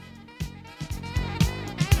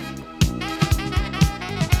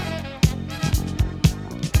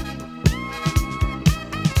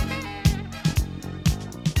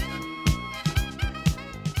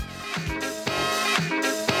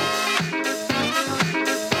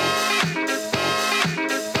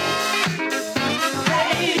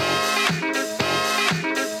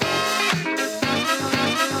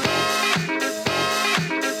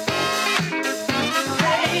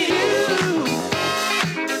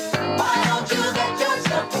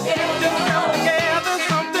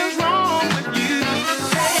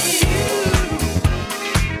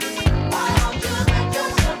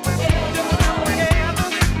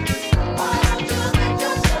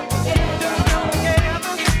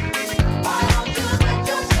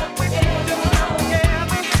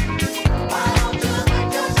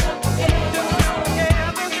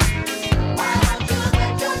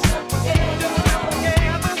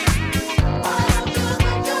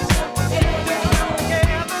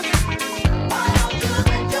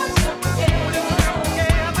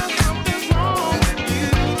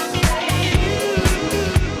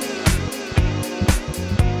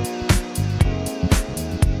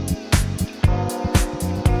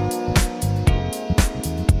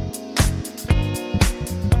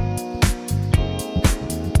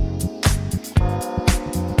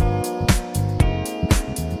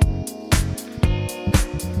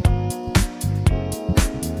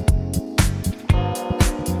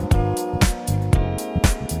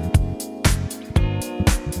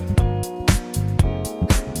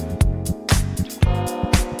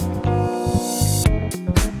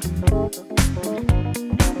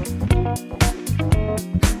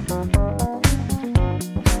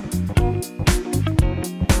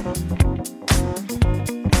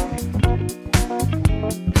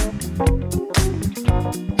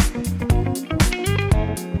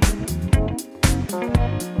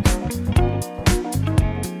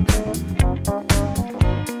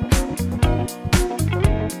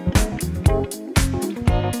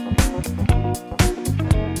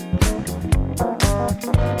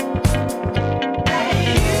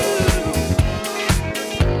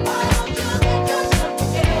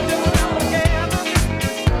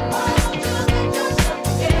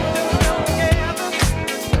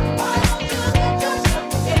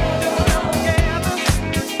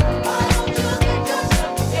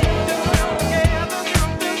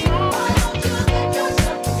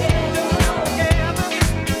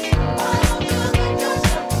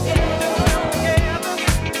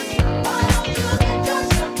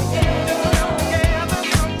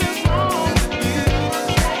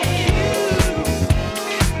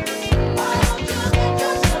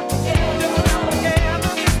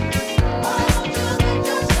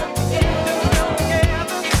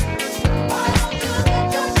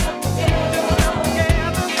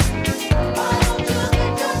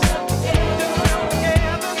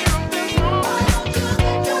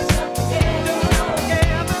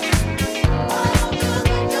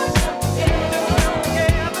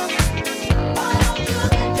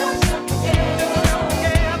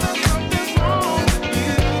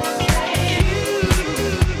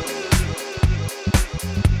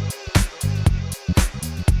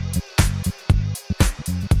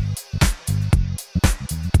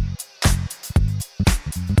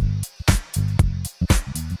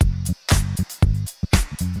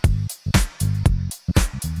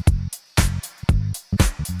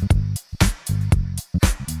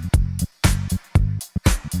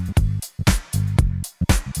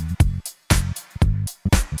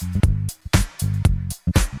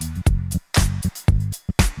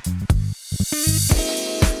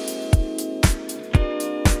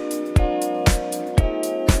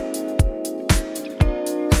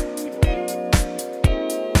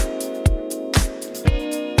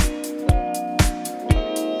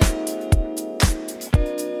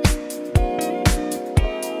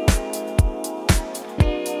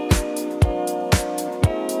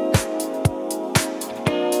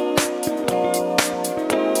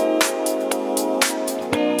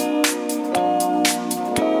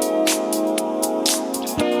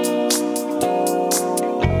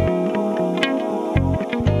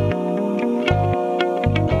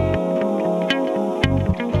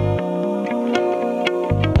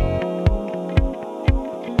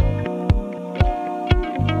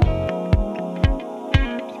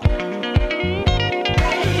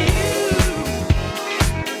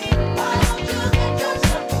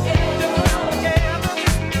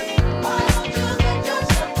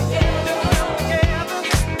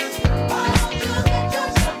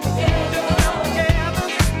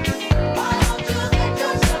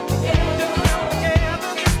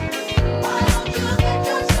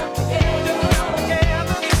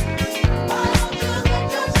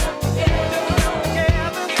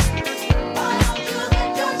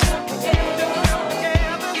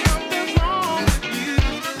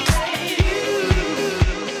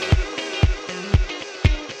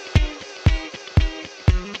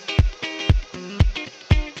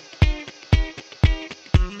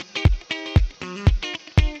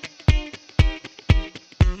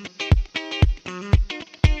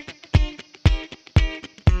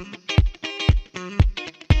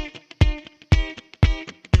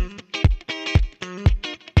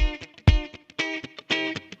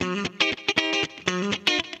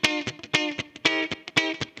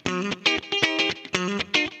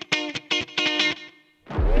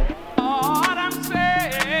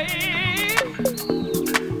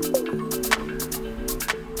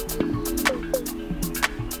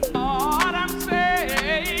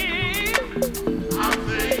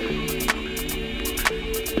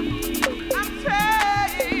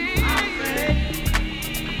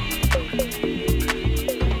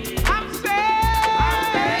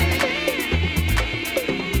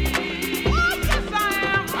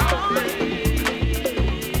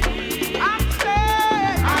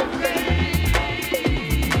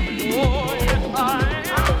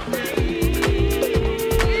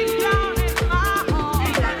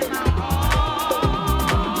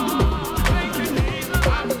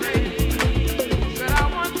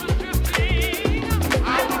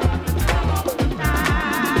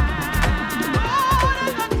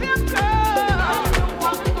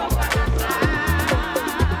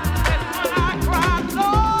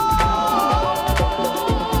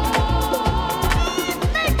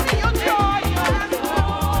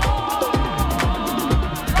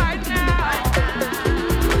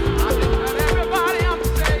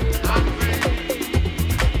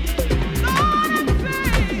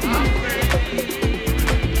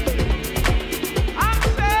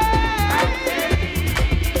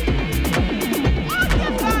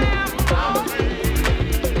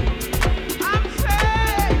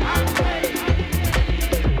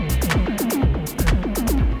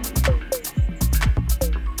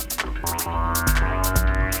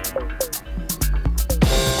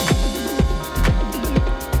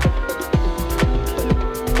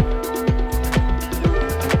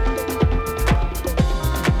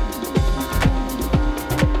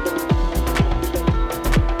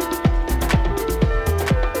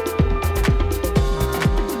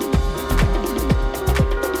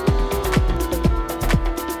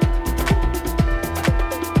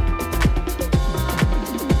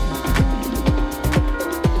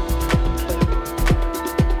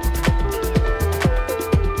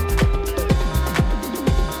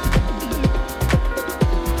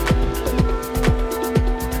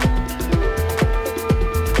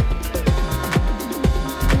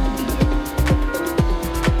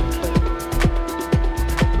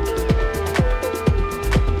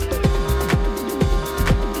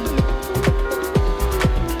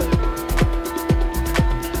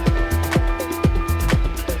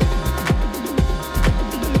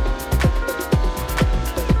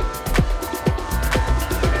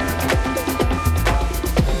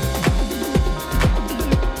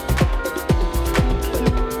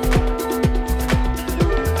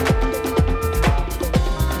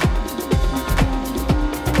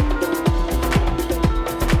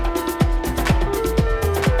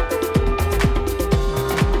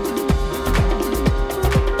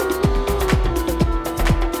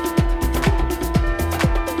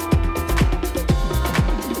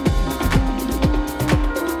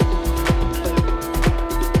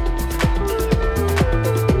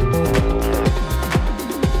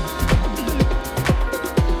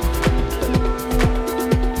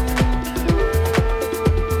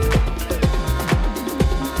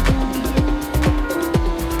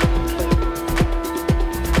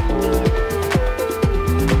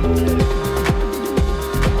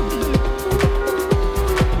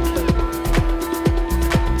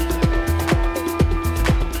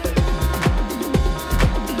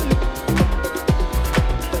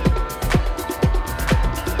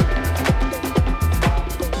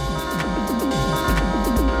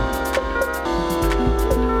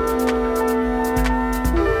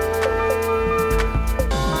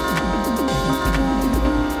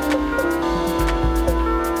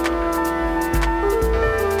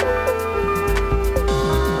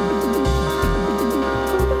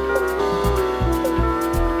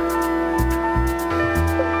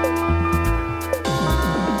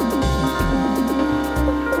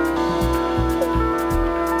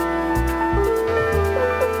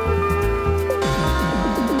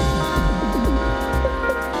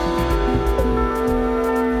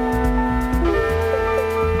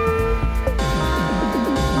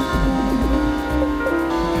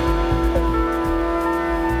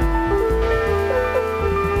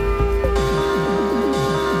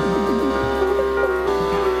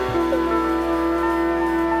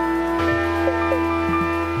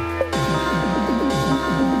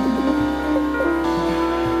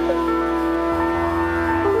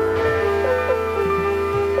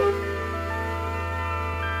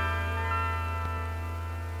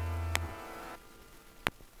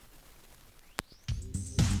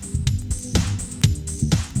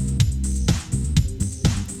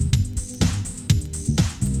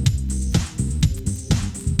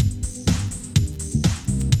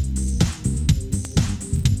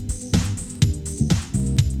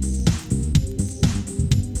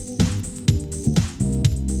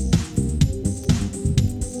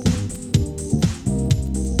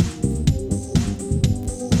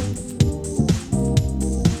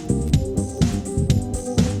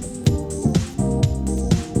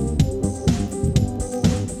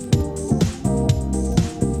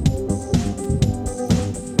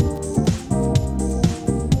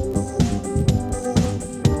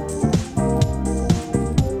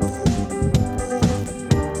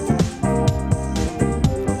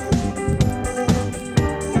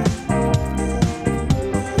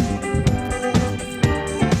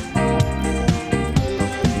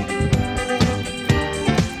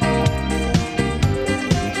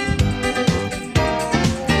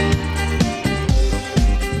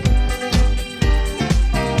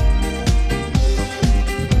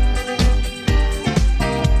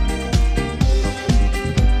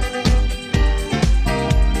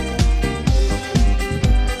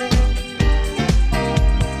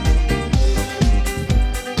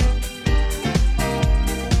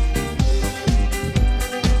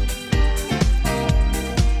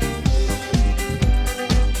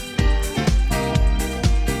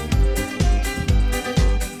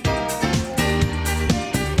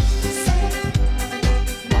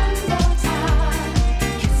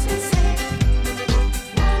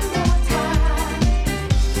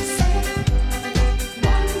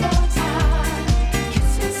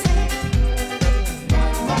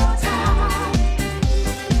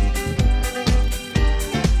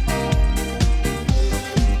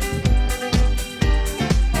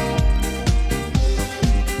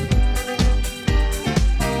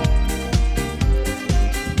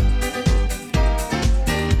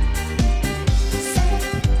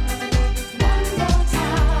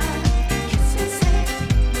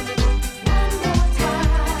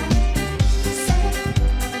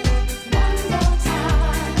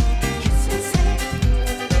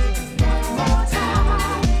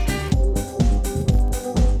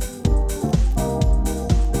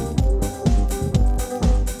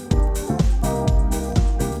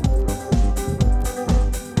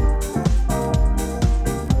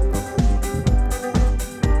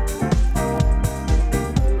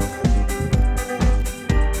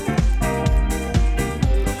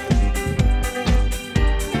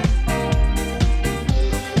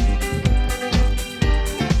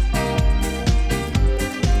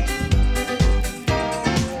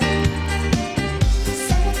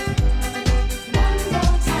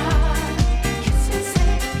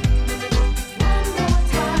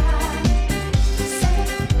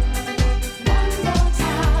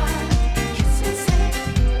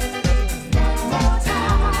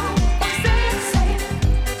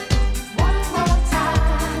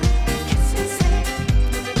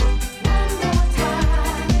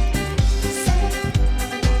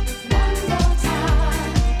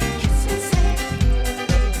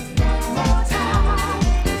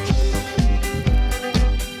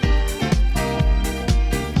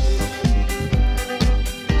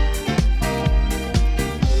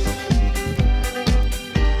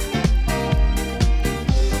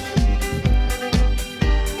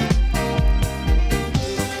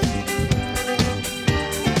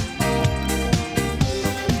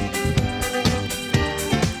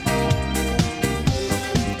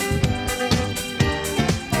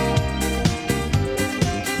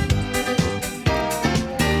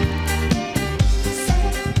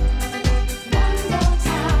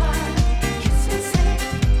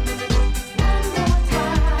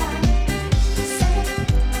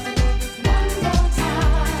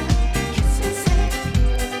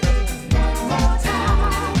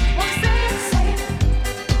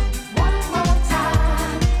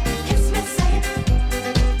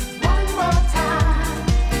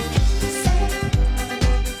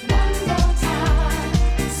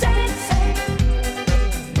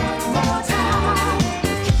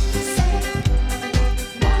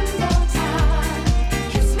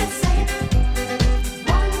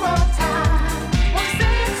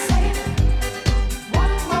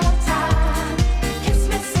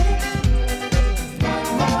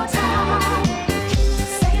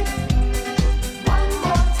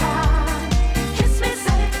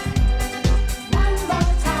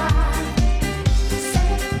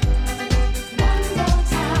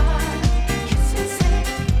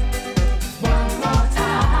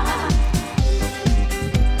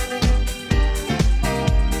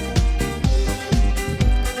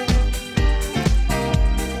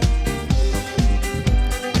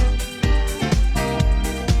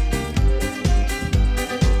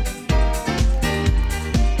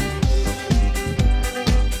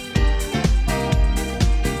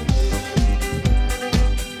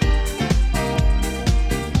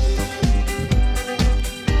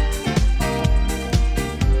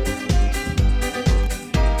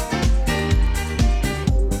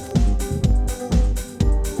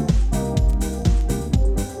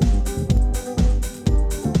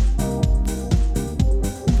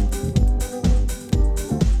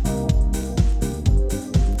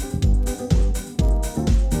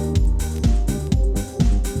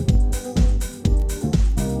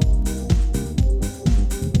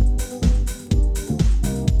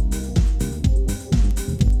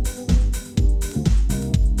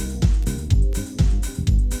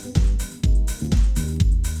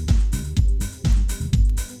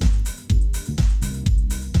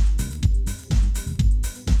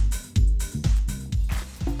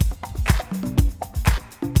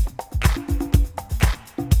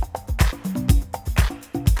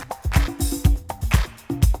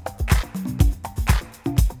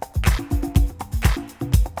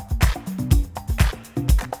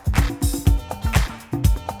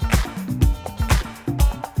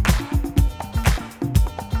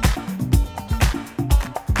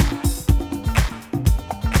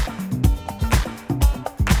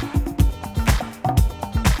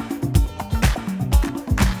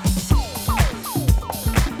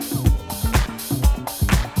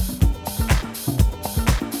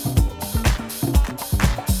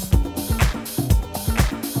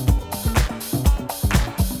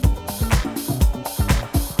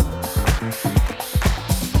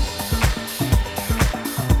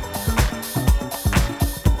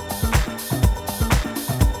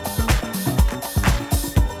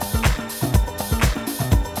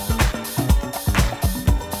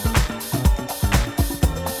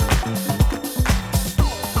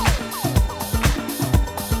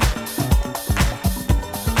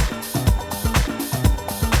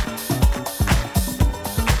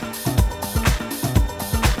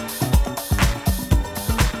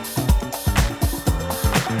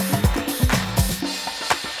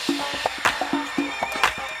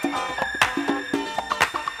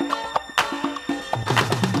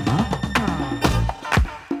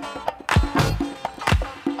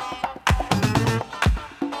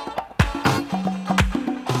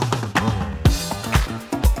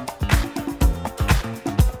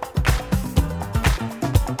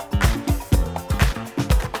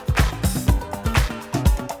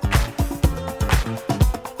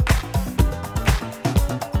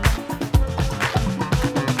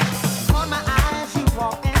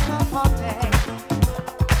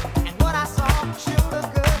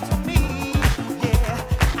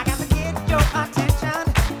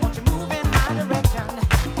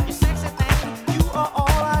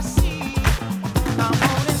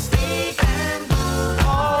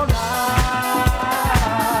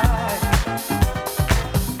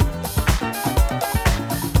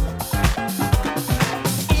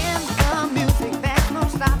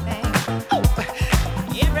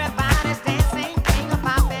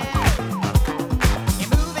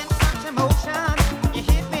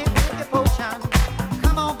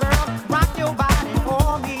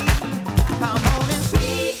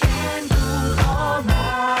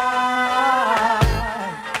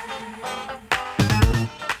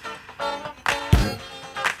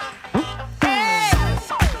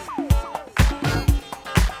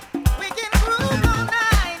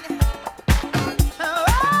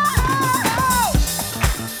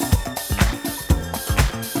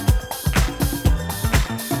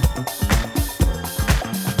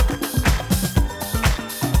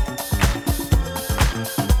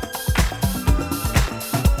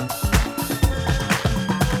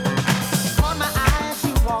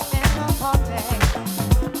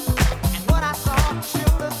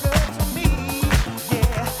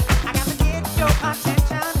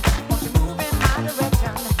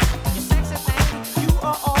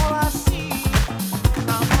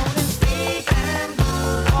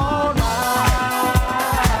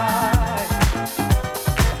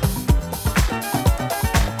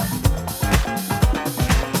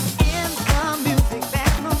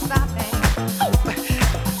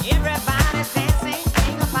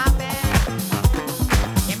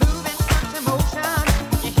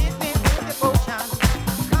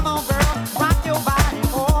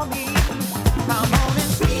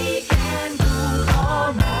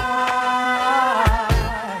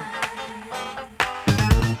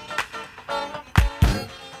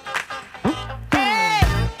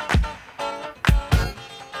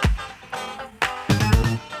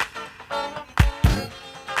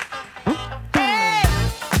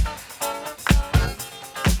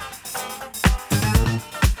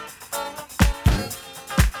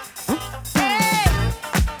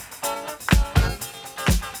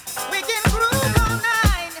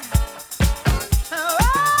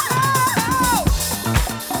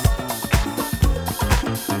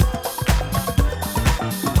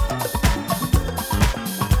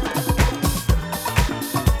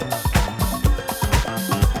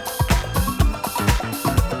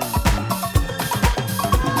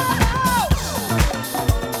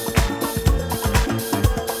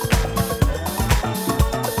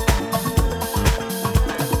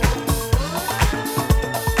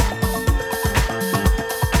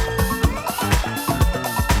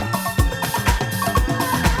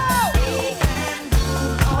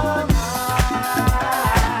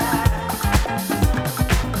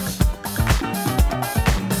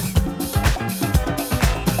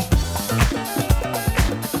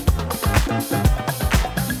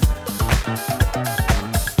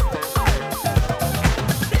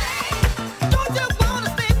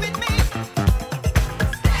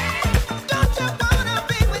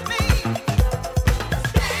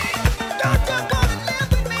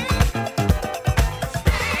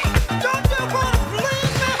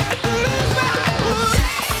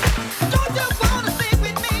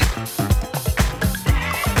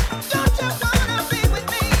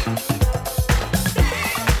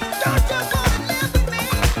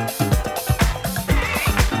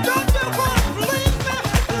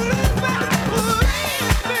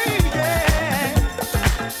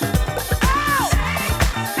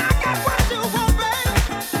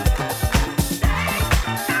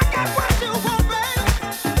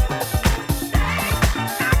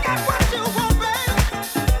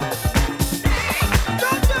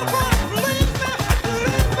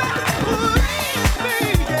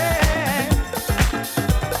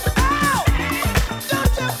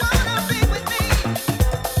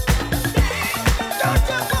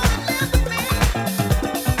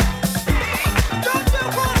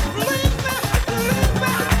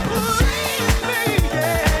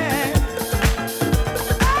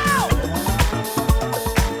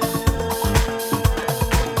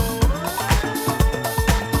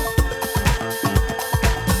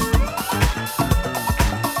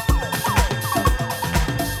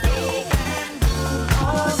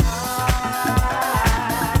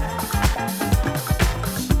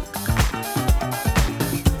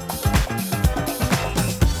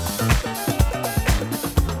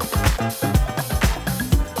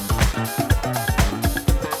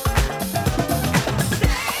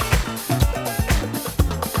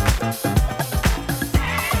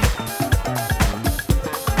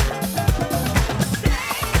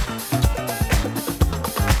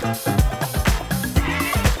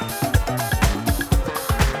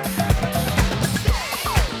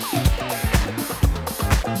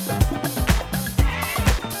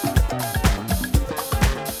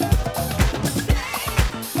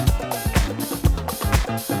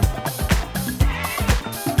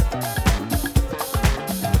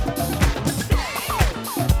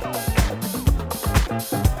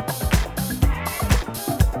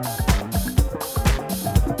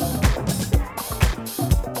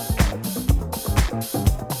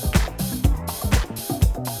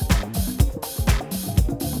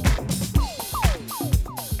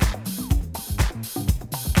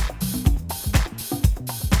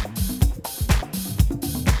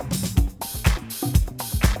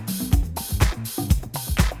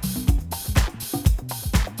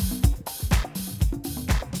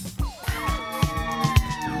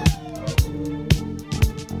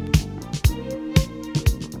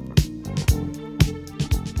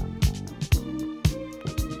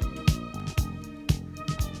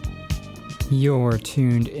 You're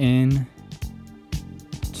tuned in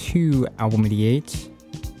to Album 88,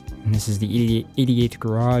 and this is the 88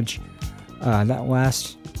 Garage. That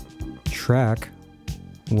last track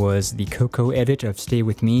was the Koko edit of Stay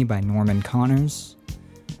With Me by Norman Connors.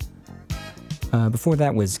 Before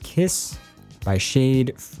that was Kiss by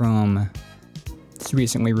Shade from its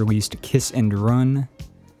recently released Kiss and Run.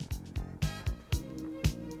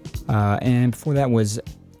 And before that was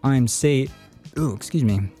I'm Saved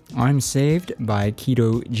by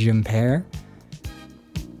Kito Jempere.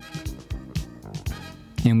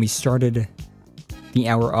 And we started the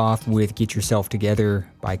hour off with Get Yourself Together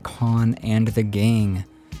by Khan and the Gang.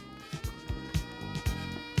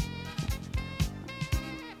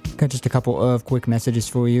 Got just a couple of quick messages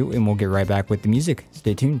for you, and we'll get right back with the music.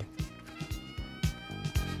 Stay tuned.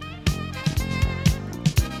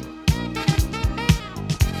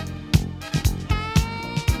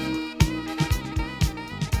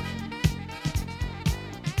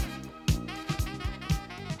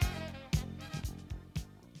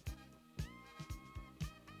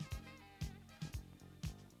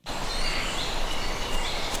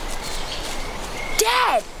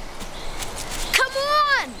 Dad! Come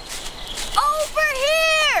on! Over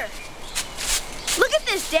here! Look at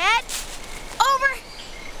this, Dad! Over!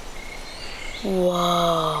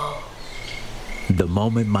 Whoa. The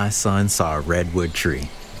moment my son saw a redwood tree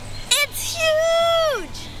It's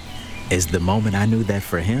huge! is the moment I knew that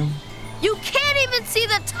for him, You can't even see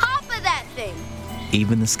the top of that thing!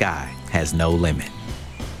 even the sky has no limit.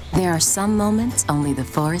 There are some moments only the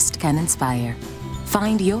forest can inspire.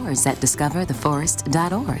 Find yours at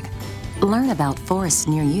discovertheforest.org. Learn about forests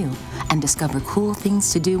near you and discover cool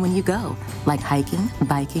things to do when you go, like hiking,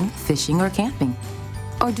 biking, fishing, or camping.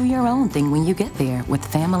 Or do your own thing when you get there with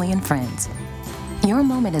family and friends. Your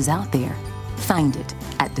moment is out there. Find it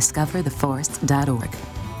at discovertheforest.org.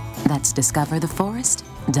 That's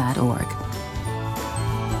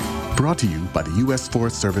discovertheforest.org. Brought to you by the U.S.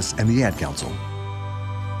 Forest Service and the Ad Council.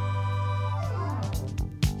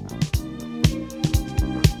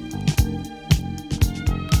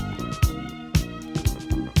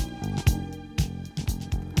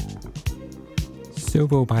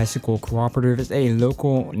 Sobo Bicycle Cooperative is a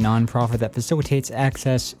local nonprofit that facilitates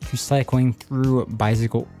access to cycling through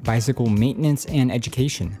bicycle maintenance and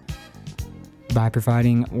education. By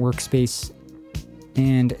providing workspace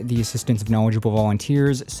and the assistance of knowledgeable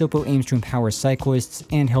volunteers, Sopo aims to empower cyclists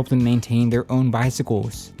and help them maintain their own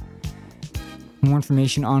bicycles. More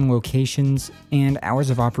information on locations and hours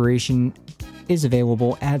of operation is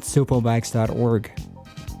available at sopobikes.org.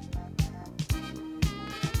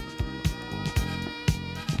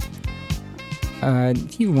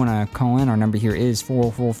 If you want to call in, our number here is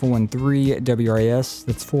 404-413-WRAS.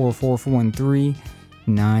 That's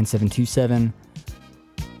 404-413-9727.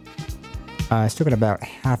 Still got about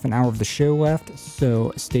half an hour of the show left,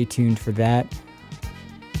 so stay tuned for that.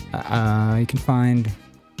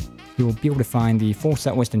 You'll be able to find the full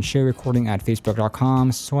set list and show recording at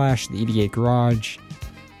facebook.com/the88garage,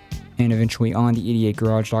 and eventually on the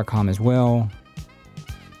 88garage.com as well.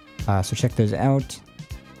 So check those out.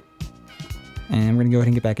 And we're going to go ahead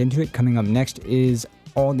and get back into it. Coming up next is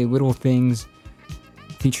All the Little Things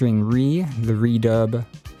featuring the ReeDub.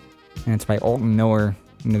 And it's by Alton Miller,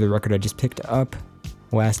 another record I just picked up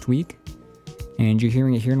last week. And you're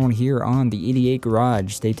hearing it here and on here on the 88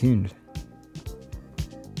 Garage. Stay tuned.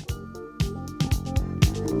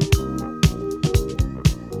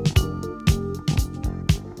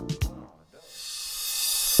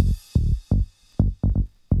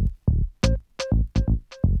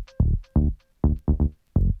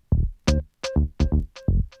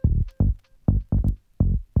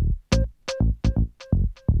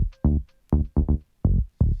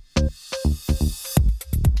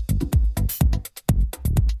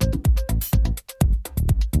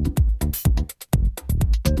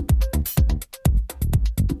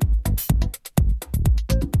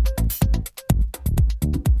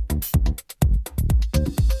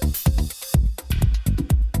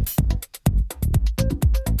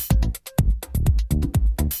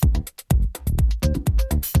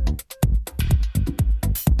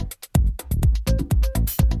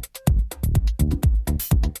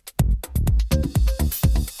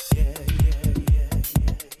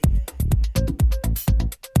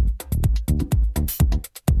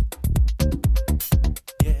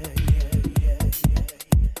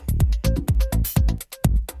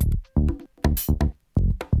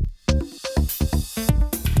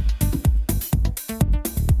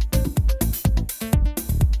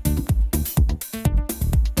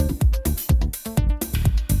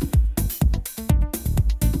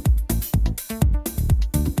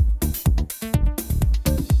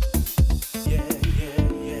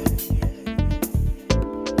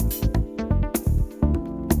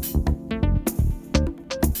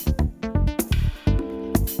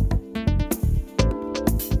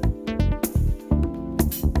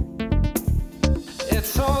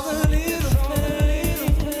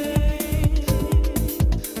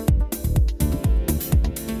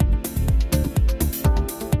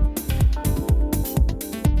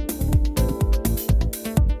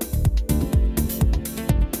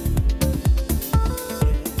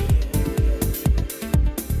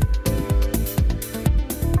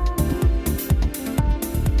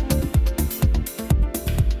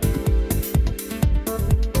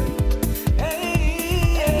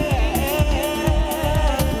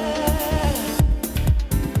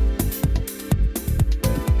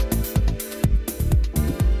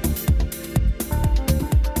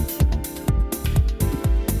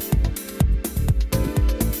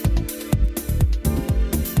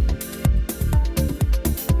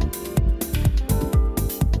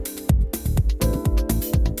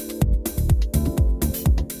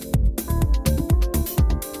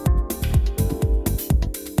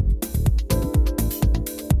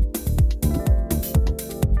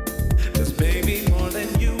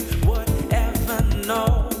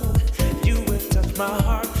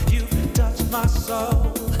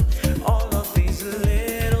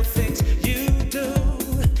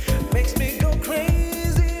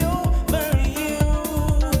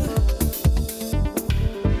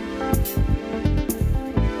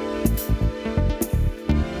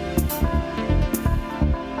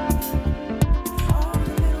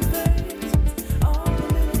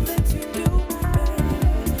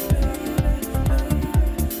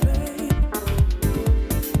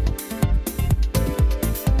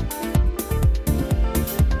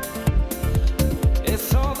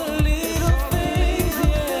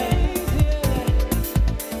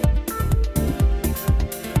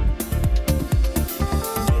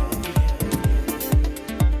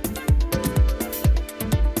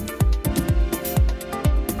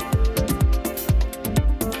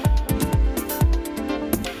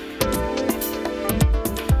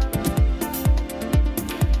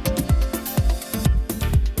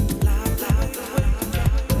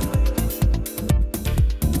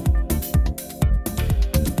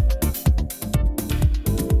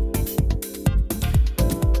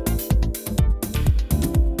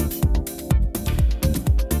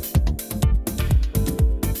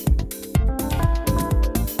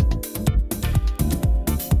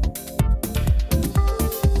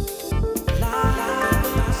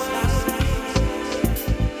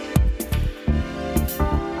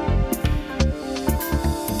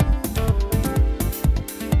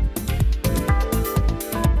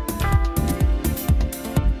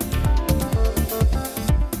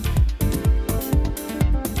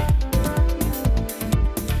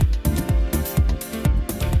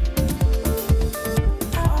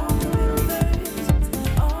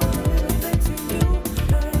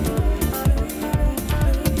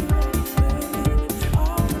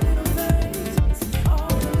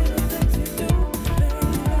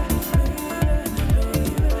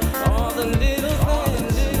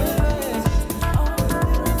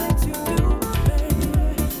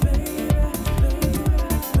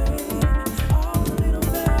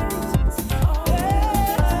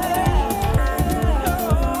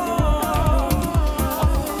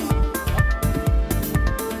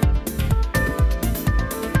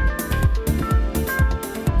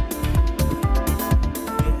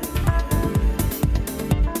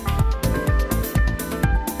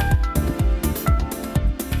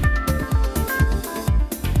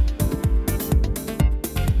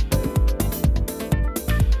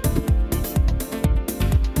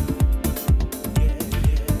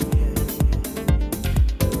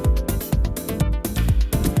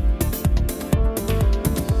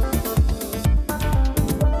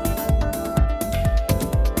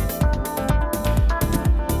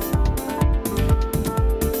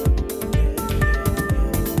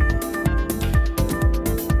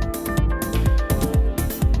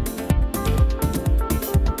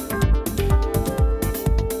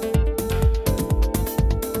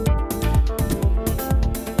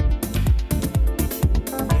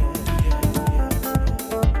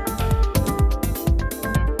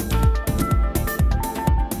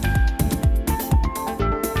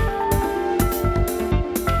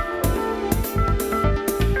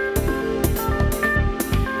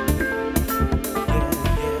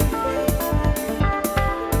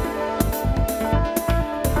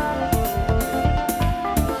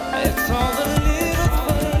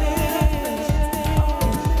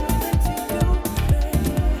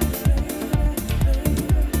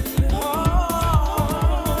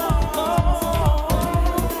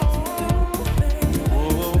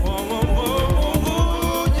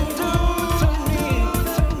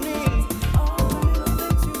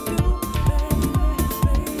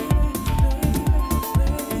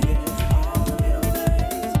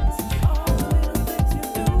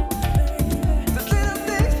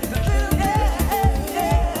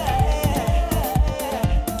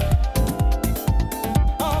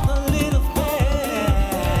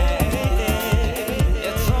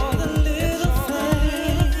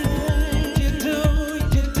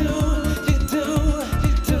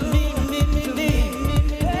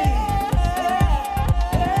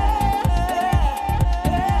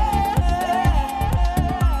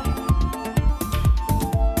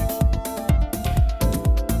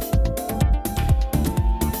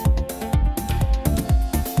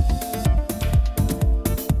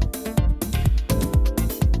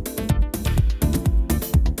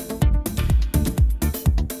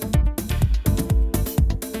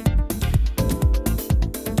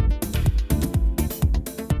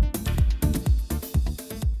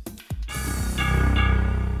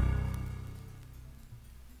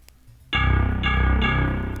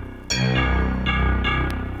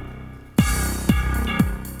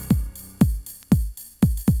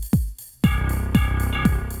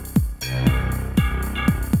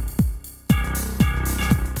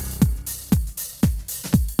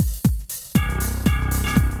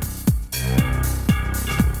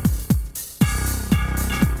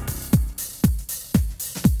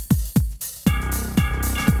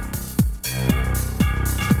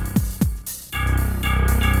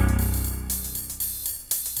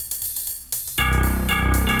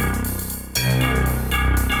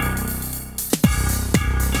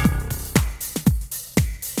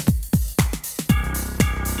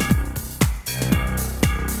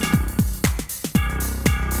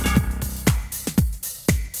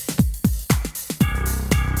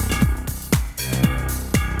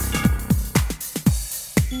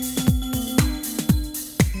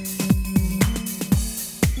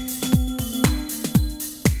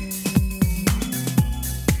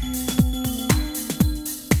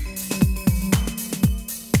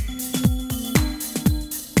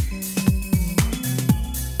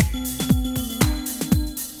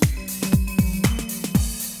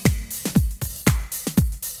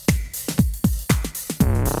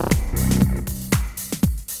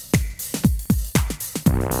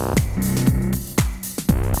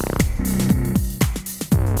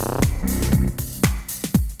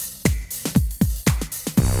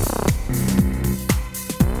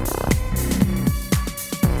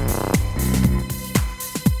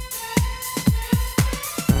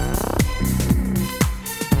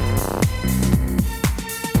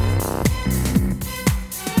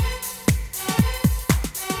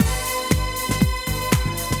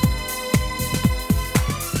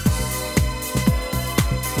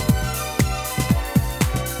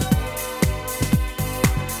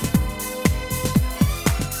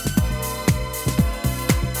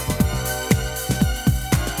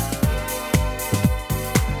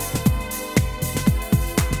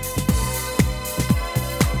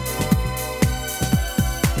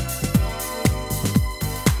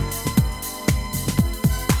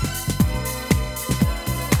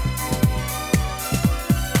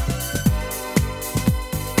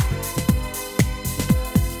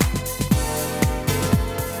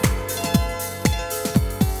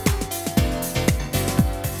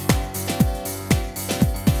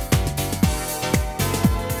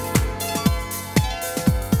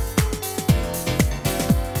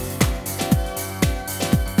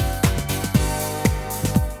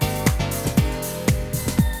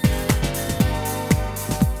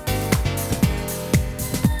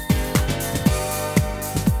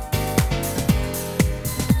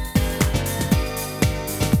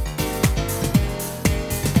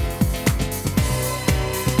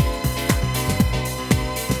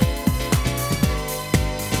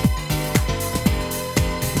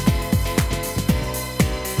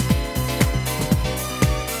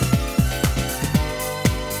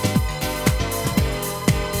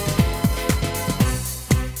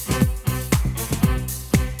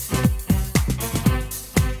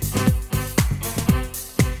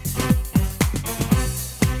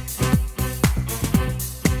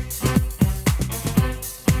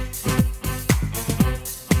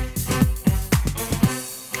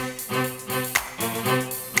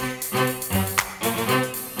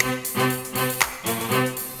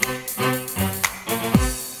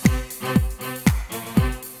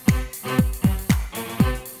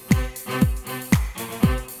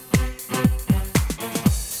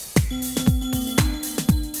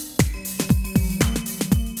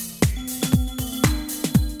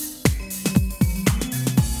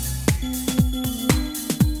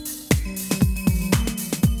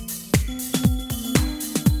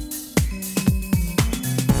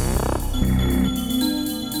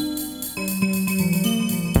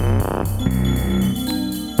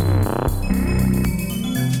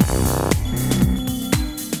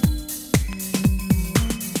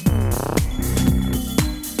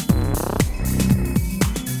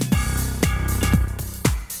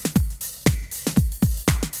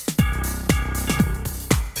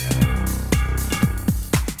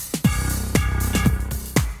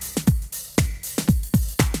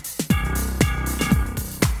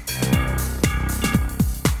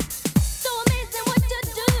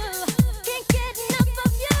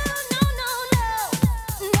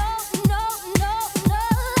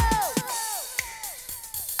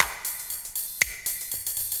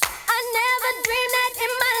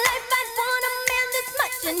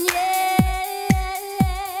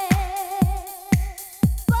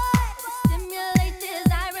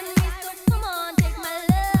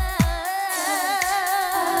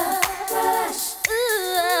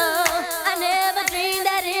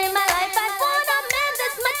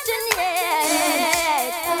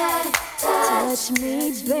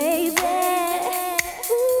 beach, baby.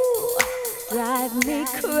 Ooh, drive me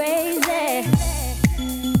crazy.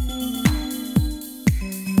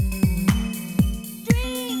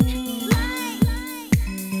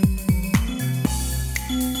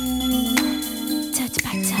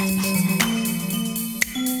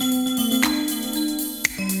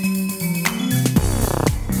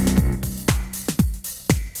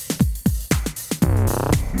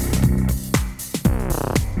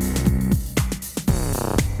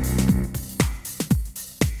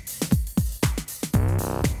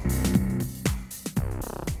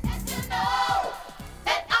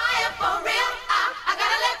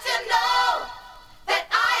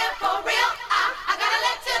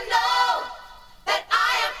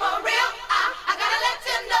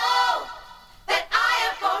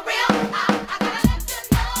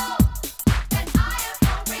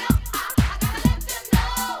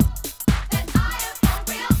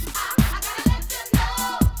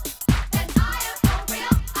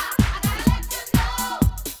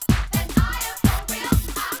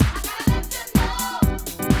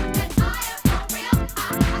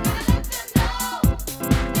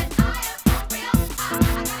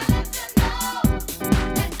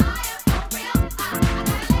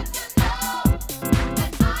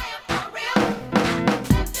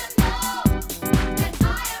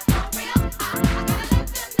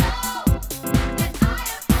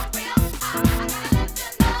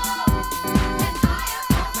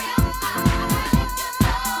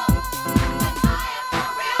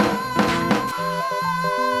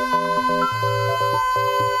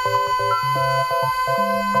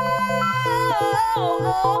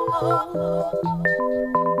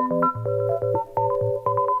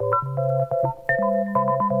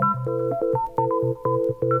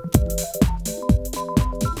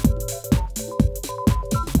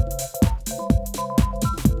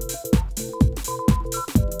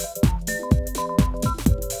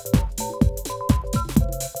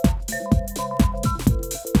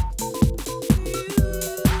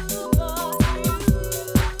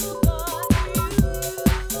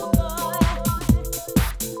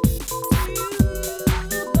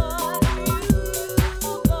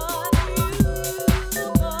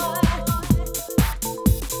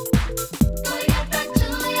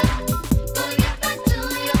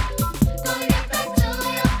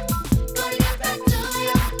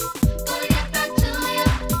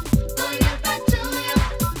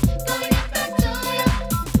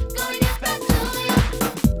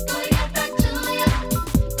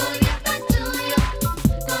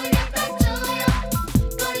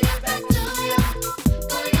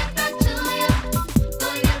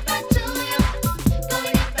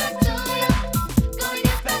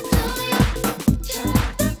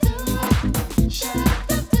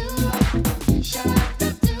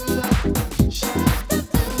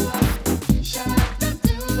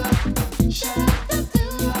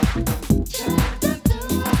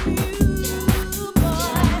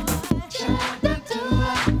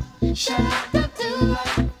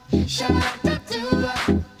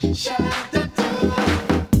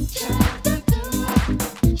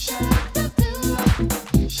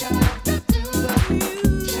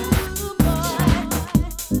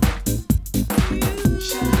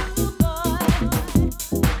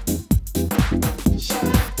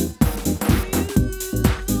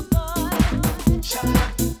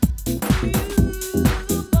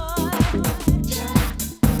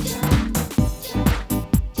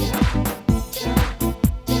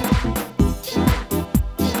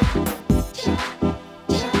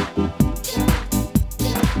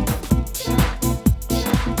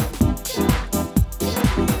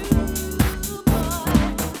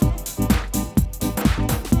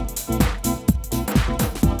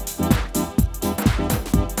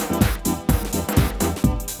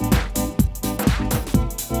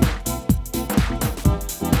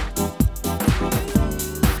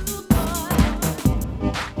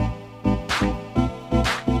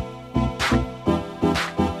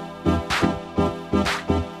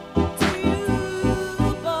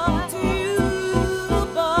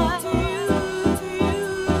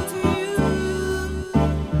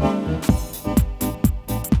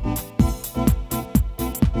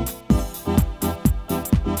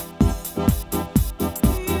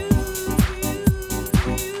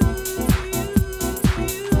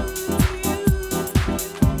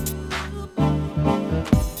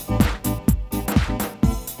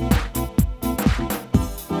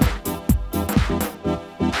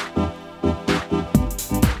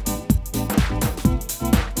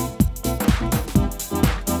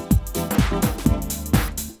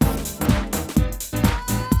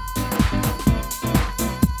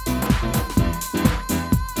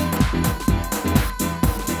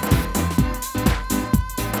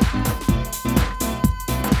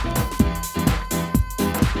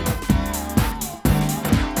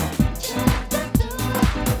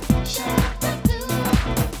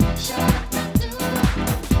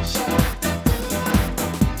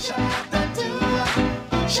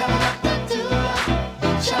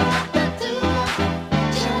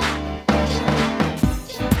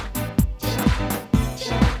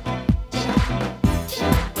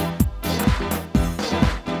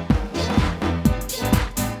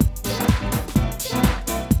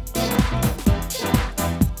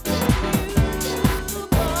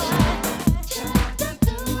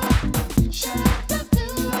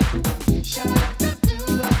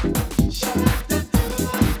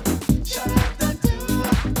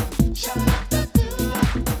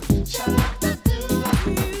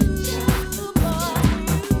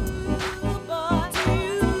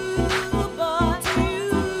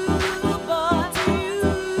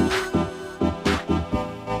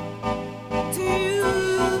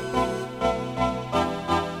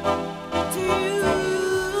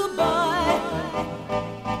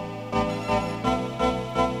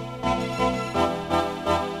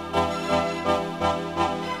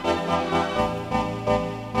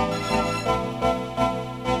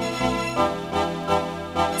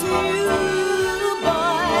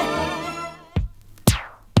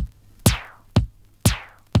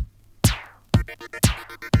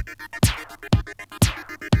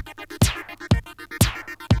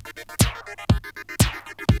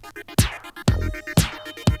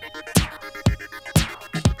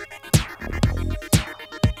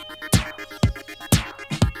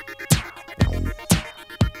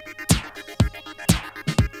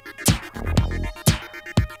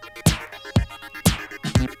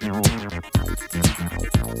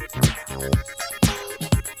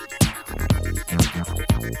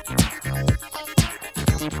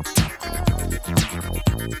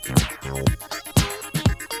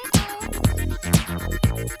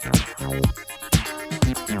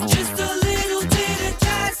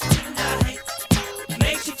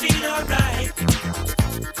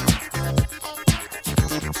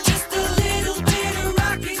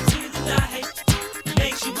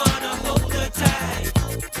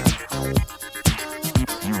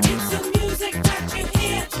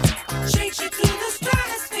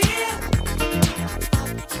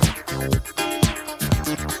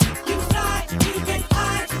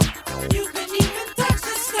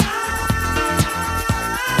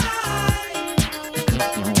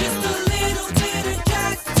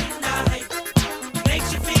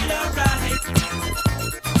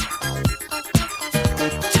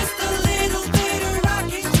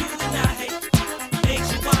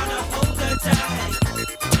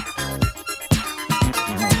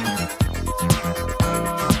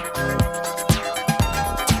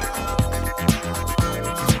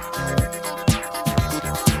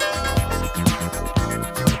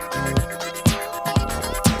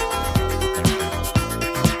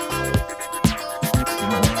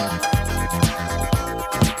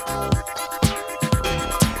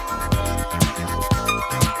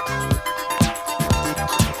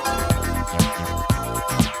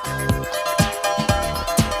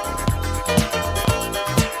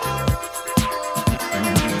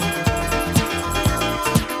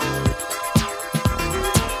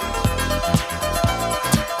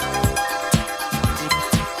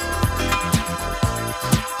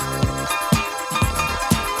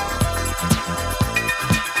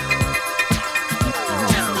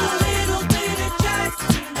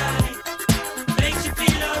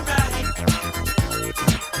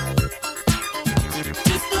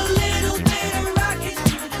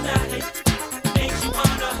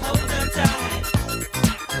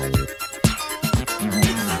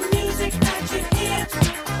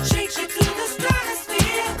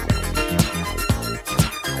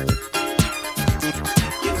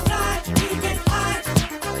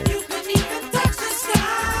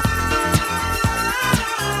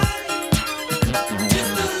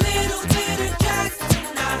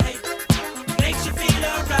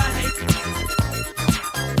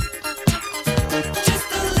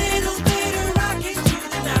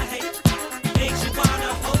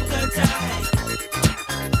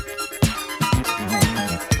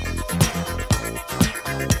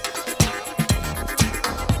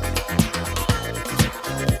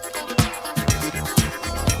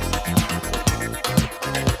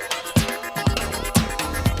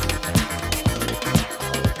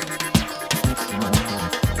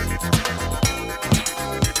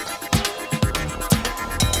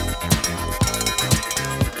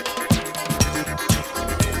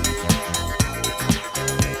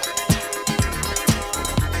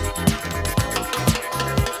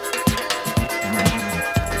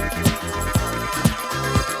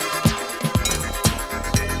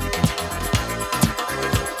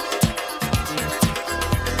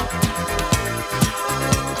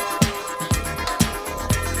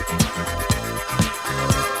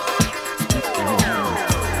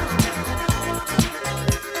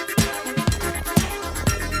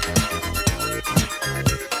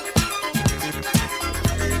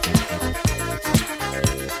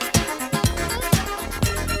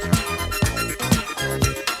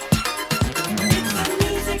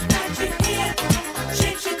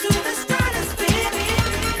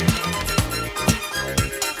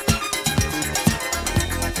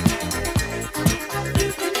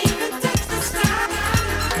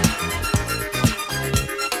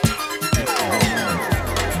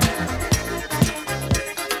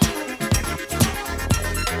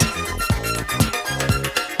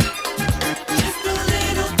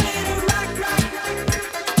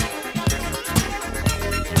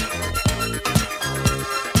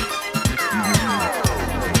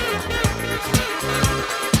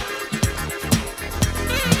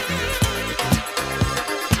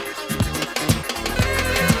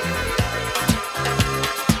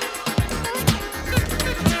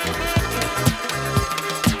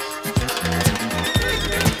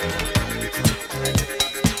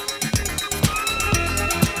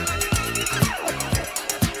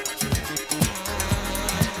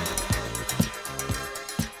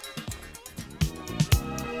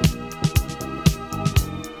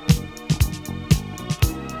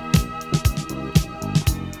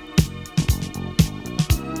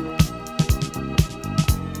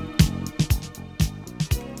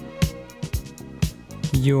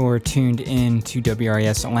 You're tuned in to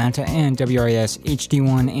WRIS Atlanta and WRIS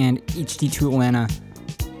HD1 and HD2 Atlanta,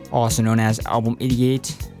 also known as Album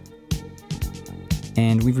 88.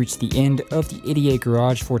 And we've reached the end of the 88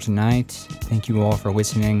 Garage for tonight. Thank you all for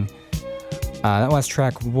listening. That last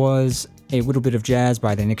track was a little bit of jazz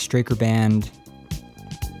by the Nick Straker Band.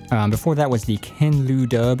 Before that was the Ken Liu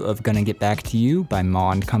dub of Gonna Get Back to You by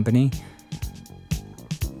Ma and Company.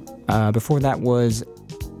 Before that was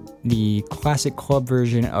the classic club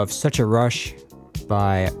version of Such a Rush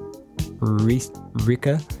by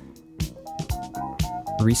Ricca?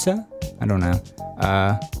 Risa? I don't know.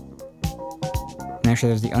 And actually,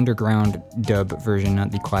 there's the underground dub version,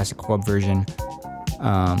 not the classic club version.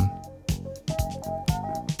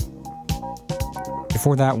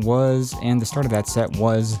 Before that was, and the start of that set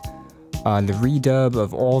was, the ReeDub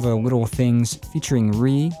of All the Little Things featuring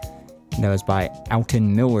Ree. That was by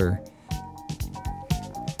Alton Miller.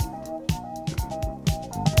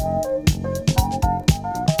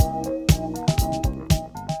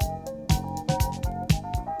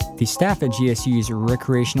 The staff at GSU's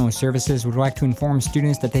Recreational Services would like to inform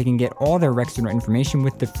students that they can get all their rec center information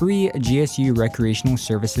with the free GSU Recreational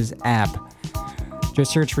Services app.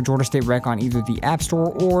 Just search for Georgia State Rec on either the App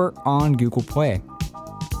Store or on Google Play.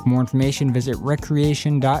 For more information, visit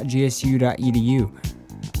recreation.gsu.edu.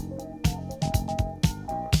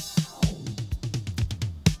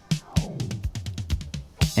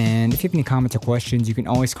 And if you have any comments or questions, you can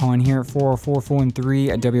always call in here at 404-413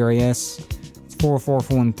 at WRIS.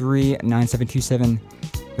 404-413-9727.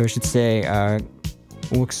 I should say,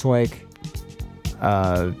 looks like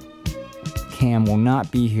Cam will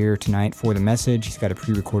not be here tonight for the message. He's got a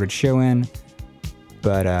pre-recorded show in.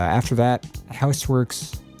 But after that,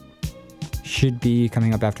 Houseworks should be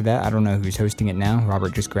coming up after that. I don't know who's hosting it now.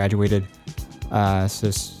 Robert just graduated. So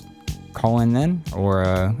just call in then. Or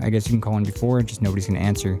I guess you can call in before, just nobody's going to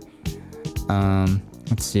answer.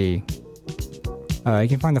 Let's see. You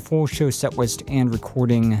can find the full show set list and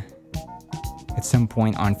recording at some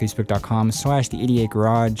point on facebook.com/the88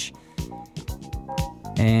 Garage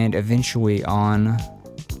and eventually on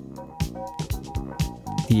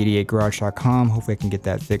the88garage.com. Hopefully I can get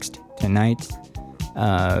that fixed tonight.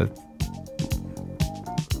 And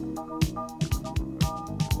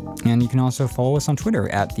you can also follow us on Twitter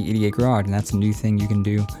at the88 Garage, and that's a new thing you can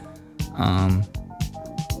do. Yeah,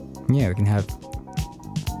 we can have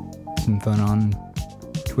some fun on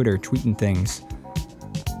Twitter, tweeting things.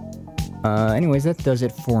 Anyways, that does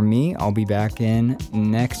it for me. I'll be back in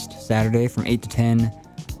next Saturday from 8 to 10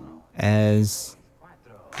 as...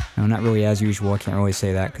 No, not really as usual. I can't really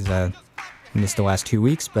say that because I missed the last 2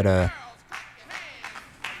 weeks, but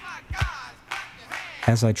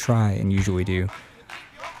as I try and usually do.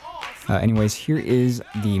 Anyways, here is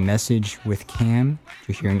the message with Cam.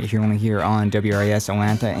 If you're only here on WRIS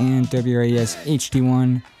Atlanta and WRIS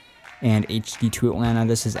HD1 and HD2 Atlanta.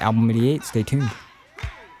 This is Album 88. Stay tuned.